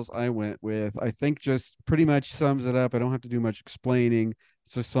Mean Girls, I went with, I think just pretty much sums it up. I don't have to do much explaining.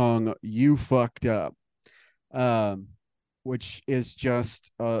 It's a song, You Fucked Up, um, which is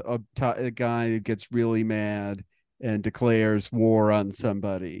just a guy who gets really mad and declares war on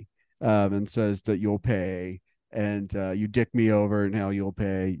somebody, and says that you'll pay, and you dick me over, now you'll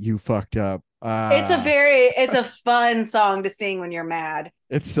pay. You fucked up. Ah, It's a fun song to sing when you're mad.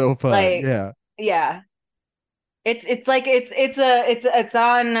 it's so fun. Like, Yeah. yeah, it's like it's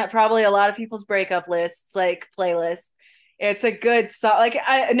on probably a lot of people's breakup lists, like playlists. It's a good song. Like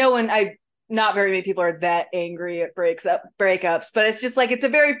I no one I not very many people are that angry at breakups, but it's just like it's a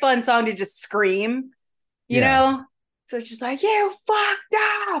very fun song to just scream, you Yeah. know? So it's just like, you fucked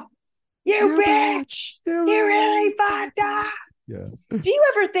up, you You bitch. bitch, You you really really fucked fucked up. up. Yeah. Do you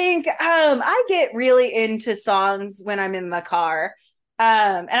ever think I get really into songs when I'm in the car?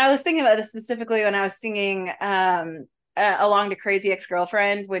 And I was thinking about this specifically when I was singing along to Crazy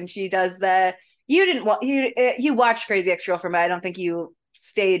Ex-Girlfriend when she does the you didn't you watched Crazy Ex-Girlfriend, but I don't think you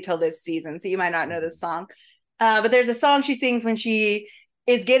stayed till this season, so you might not know this song. But there's a song she sings when she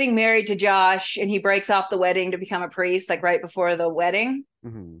is getting married to Josh and he breaks off the wedding to become a priest, like right before the wedding.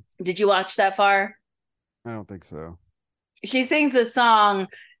 Mm-hmm. Did you watch that far? I don't think so. She sings this song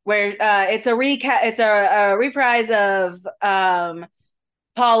where it's a recap, it's a reprise of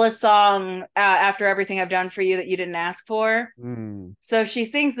Paula's song "After Everything I've Done for You That You Didn't Ask For." Mm. So she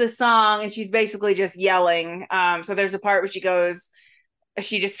sings this song and she's basically just yelling. So there's a part where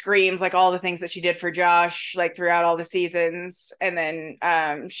she just screams like all the things that she did for Josh, like throughout all the seasons, and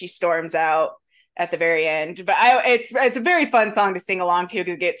then she storms out at the very end. But it's a very fun song to sing along to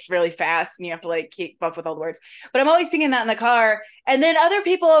because it gets really fast and you have to like keep up with all the words. But I'm always singing that in the car, and then other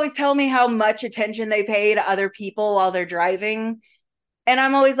people always tell me how much attention they pay to other people while they're driving. And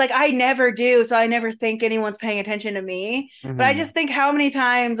I'm always like, I never do. So I never think anyone's paying attention to me. But I Mm-hmm. just think how many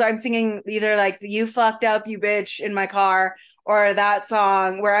times I'm singing either like you fucked up, you bitch in my car, or that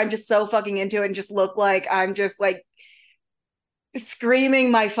song where I'm just so fucking into it and just look like I'm just like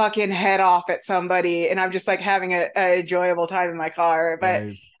screaming my fucking head off at somebody and I'm just like having a enjoyable time in my car. But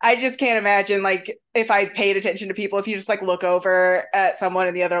Right. I just can't imagine like if I paid attention to people, if you just like look over at someone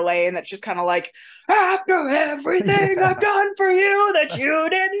in the other lane that's just kind of like, after everything I've Yeah. done for you that you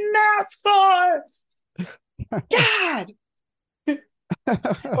didn't ask for. God.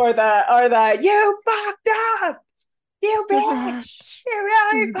 Or the you fucked up. You bitch. You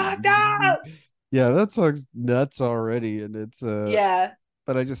really fucked up. Yeah, that song's nuts already, and it's Yeah.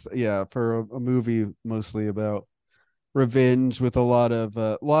 but I just yeah, for a movie mostly about revenge with a lot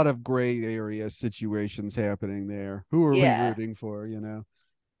of gray area situations happening there. Who are we Yeah. rooting for, you know?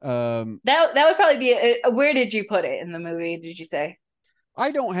 Um That would probably be where did you put it in the movie? Did you say?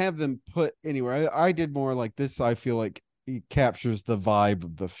 I don't have them put anywhere. I did more like this. I feel like it captures the vibe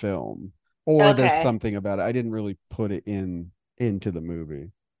of the film, or there's Okay. something about it. I didn't really put it into the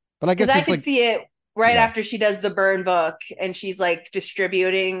movie, but I Because guess I it's could like see it right yeah, after she does the burn book and she's like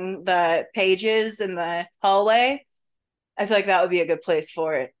distributing the pages in the hallway. I feel like that would be a good place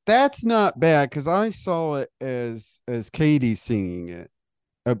for it. that's not bad because I saw it as Katie singing it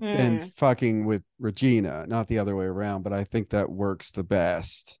and Hmm. fucking with Regina, not the other way around. But I think that works the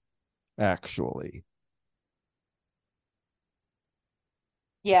best, actually.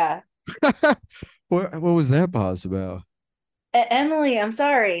 Yeah. What was that pause about? Emily, I'm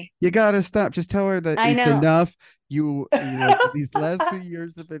sorry. You gotta stop. Just tell her that I it's know. enough. These last few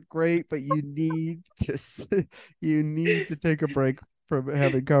years have been great, but you need just you need to take a break from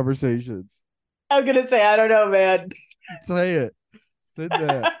having conversations. I'm gonna say I don't know, man. Say it. Send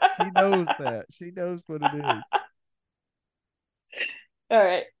that. She knows that. She knows what it is. All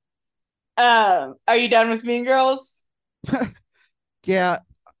right. Are you done with Mean Girls? Yeah.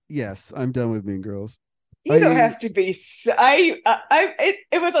 Yes, I'm done with Mean Girls. You don't I have to be.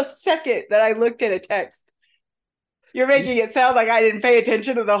 It was a second that I looked at a text. You're you, making it sound like I didn't pay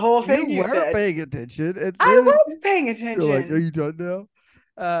attention to the whole you thing you were said. paying attention, and I then was paying you're like, "Are attention. you done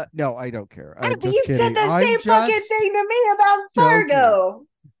now?" No, I don't care. I'm just You said kidding. the I'm same fucking just thing to me about joking. Fargo.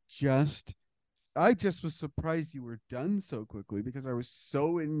 Just I just was surprised you were done so quickly because I was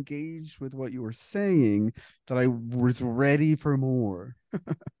so engaged with what you were saying that I was ready for more.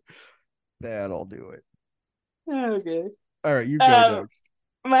 That'll do it. Okay. All right, you go Um, next.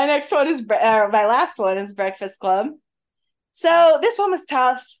 my next one is my last one is Breakfast Club. So this one was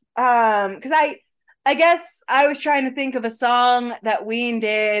tough. Because I guess I was trying to think of a song that Ween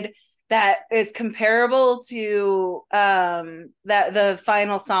did that is comparable to that the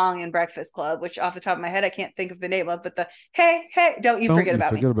final song in Breakfast Club, which off the top of my head I can't think of the name of, but the hey, hey, don't you Don't forget you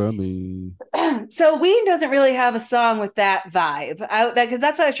about me. forget about me. So Ween doesn't really have a song with that vibe. Because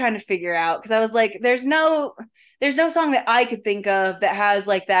that's what I was trying to figure out. Because I was like, there's no song that I could think of that has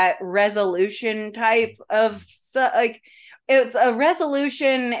like that resolution type of like it's a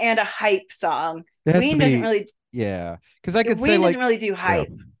resolution and a hype song. It has to Ween doesn't be, really yeah. Because I could say Ween doesn't like, really do yeah. hype.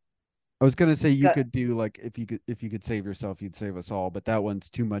 I was gonna say you Go, could do like if you could save yourself, you'd save us all, but that one's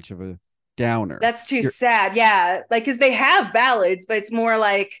too much of a downer. that's too You're sad. Yeah, like because they have ballads, but it's more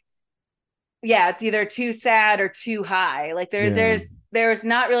like yeah, it's either too sad or too high. Like yeah. there's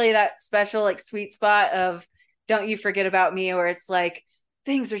not really that special like sweet spot of don't you forget about me, or it's like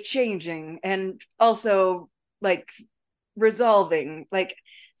things are changing and also like resolving. Like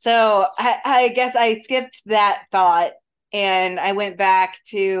so I guess I skipped that thought and I went back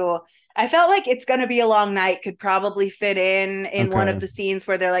to I felt like it's gonna be a long night could probably fit in one of Okay. the scenes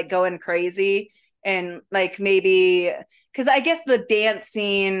where they're like going crazy and like maybe because I guess the dance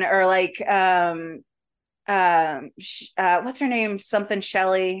scene or like what's her name something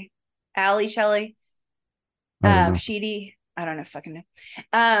Shelley Allie Shelley I don't know. Sheedy I don't know fucking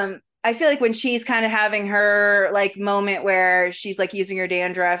know I feel like when she's kind of having her like moment where she's like using her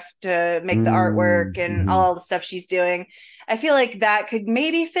dandruff to make the artwork and Mm-hmm. all the stuff she's doing, I feel like that could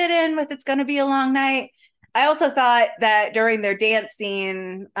maybe fit in with It's Gonna Be a Long Night. I also thought that during their dance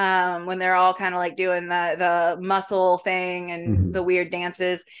scene, when they're all kind of like doing the muscle thing and Mm-hmm. the weird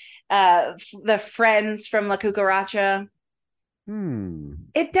dances, the friends from La Cucaracha, Hmm.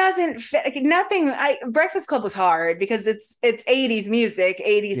 it doesn't fit like, nothing I Breakfast Club was hard because it's 80s music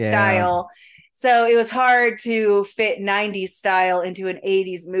 80s Yeah. style so it was hard to fit 90s style into an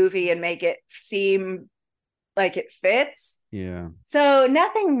 80s movie and make it seem like it fits Yeah. so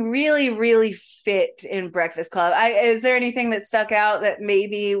nothing really fit in Breakfast Club. Is there anything that stuck out that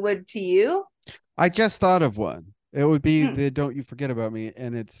maybe would to you? I just thought of one. It would be Hmm. the Don't You Forget About Me,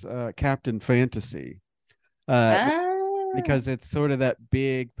 and it's Captain Fantasy. Uh, Ah, because it's sort of that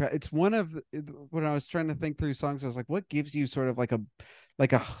big. It's one of when I was trying to think through songs, I was like, what gives you sort of like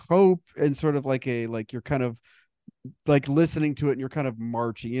a hope and sort of like a like you're kind of like listening to it and you're kind of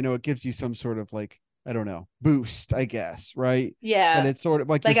marching, it gives you some sort of like, I don't know, boost, I guess, right? But Yeah. it's sort of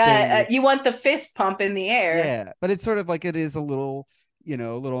like you're Like saying, it's, you want the fist pump in the air. yeah, but it's sort of like it is a little, a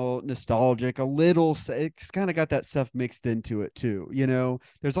little nostalgic, a little, it's kind of got that stuff mixed into it too, there's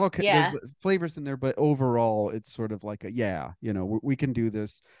there's Yeah. flavors in there, but overall it's sort of like a, yeah, we can do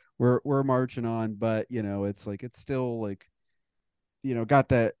this. We're marching on, but it's like, it's still like, got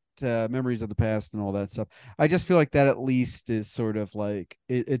that memories of the past and all that stuff. I just feel like that at least is sort of like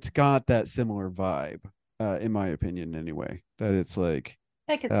it's got that similar vibe, in my opinion, anyway. That it's like,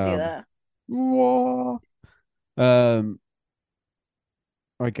 I could see um, that. wah. um,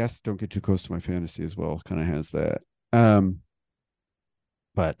 I guess don't get too close to my fantasy as well. Kind of has that,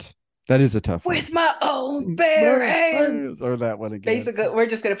 but that is a tough one. With my own bare hands. Or that one again. Basically, we're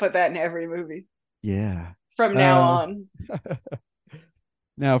just gonna put that in every movie Yeah. from now Uh, on.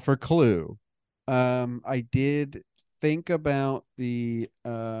 Now for Clue, I did think about the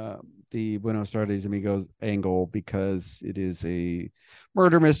Buenos Aires Amigos angle because it is a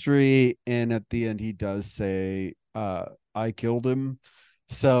murder mystery, and at the end he does say, "I killed him,"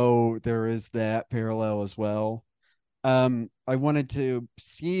 so there is that parallel as well. I wanted to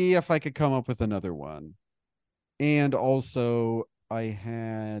see if I could come up with another one, and also I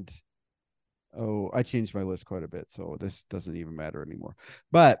had. Oh, I changed my list quite a bit, so this doesn't even matter anymore.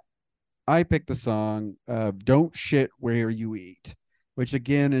 But I picked the song Don't Shit Where You Eat, which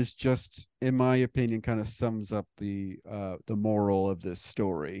again is just, in my opinion, kind of sums up the moral of this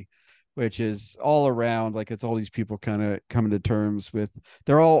story, which is all around like it's all these people kind of coming to terms with,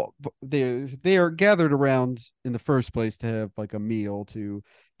 they are gathered around in the first place to have like a meal to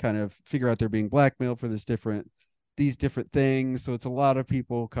kind of figure out they're being blackmailed for these different things. So it's a lot of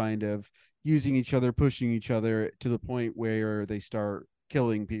people kind of using each other, pushing each other to the point where they start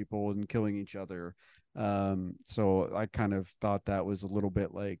killing people and killing each other. So I kind of thought that was a little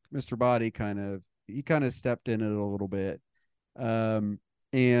bit like Mr. Body he kind of stepped in it a little bit. Um,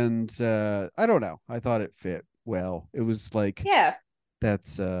 and I don't know. I thought it fit well. It was like Yeah,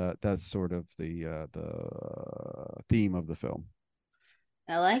 that's sort of the theme of the film.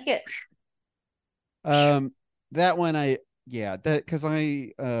 I like it. Um, that one I yeah, that because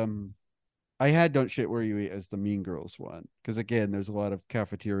I had Don't Shit Where You Eat as the Mean Girls one because again, there's a lot of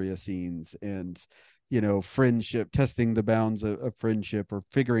cafeteria scenes and friendship, testing the bounds of friendship or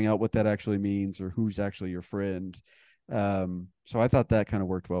figuring out what that actually means or who's actually your friend. So I thought that kind of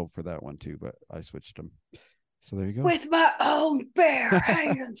worked well for that one too, but I switched them. So there you With my own bare go.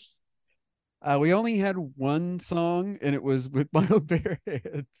 hands. We only had one song, and it was with my own bare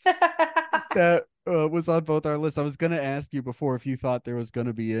hands. That was on both our lists. I was gonna ask you before if you thought there was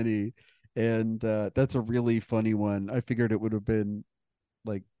gonna be any, and that's a really funny one. I figured it would have been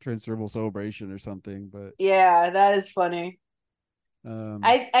like Transdermal Celebration or something, but Yeah, that is funny. um,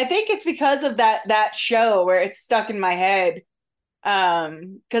 I think it's because of that show where it's stuck in my head.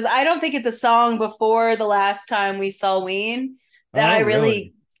 Because I don't think it's a song before the last time we saw Ween that oh I really?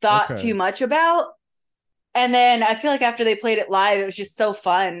 really thought Okay, too much about. And then I feel like after they played it live, it was just so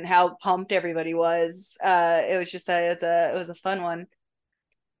fun how pumped everybody was. It was just it was a fun one.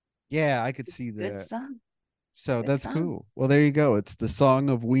 yeah, I could It's a see good that. song. So Good that's song. cool. Well, there you go. It's the song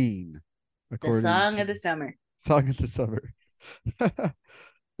of Ween, The according song to of the summer. Song of the Summer. That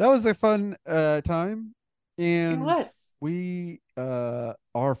was a fun time, It and was. we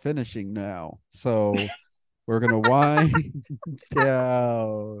are finishing now, so we're gonna wind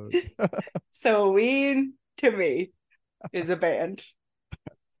down. So Ween to me is a band.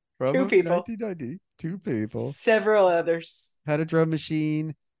 From Two people. 1990, two people Several others. had a drum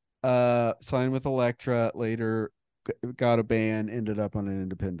machine, signed with Elektra, later got a band, ended up on an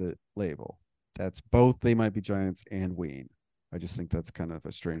independent label. That's both They Might Be Giants and Ween. I just think that's kind of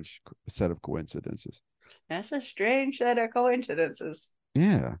a strange set of coincidences. That's a strange set of coincidences.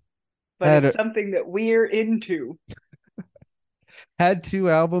 Yeah. But Had it's a, something that we're into. had two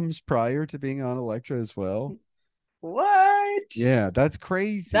albums prior to being on Elektra as well. What? Yeah, that's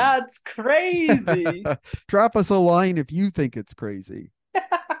crazy. That's crazy. Drop us a line if you think it's crazy.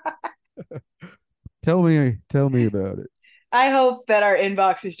 Tell me about it. I hope that our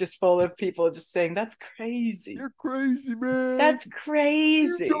inbox is just full of people just saying, that's crazy. You're crazy, man. That's You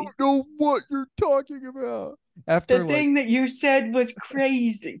crazy. don't know what you're talking about. The After like thing that you said was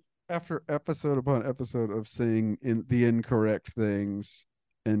crazy. after episode upon episode of saying the incorrect things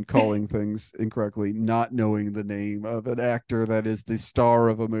and calling things incorrectly, not knowing the name of an actor that is the star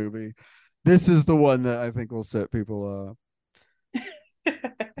of a movie, this is the one that I think will set people up.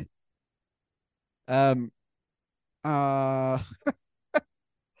 Um, uh,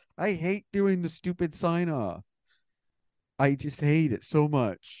 I hate doing the stupid sign off. I just hate it so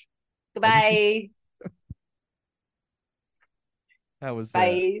much. I just Goodbye. How was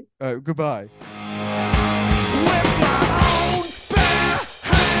that? Bye. Goodbye.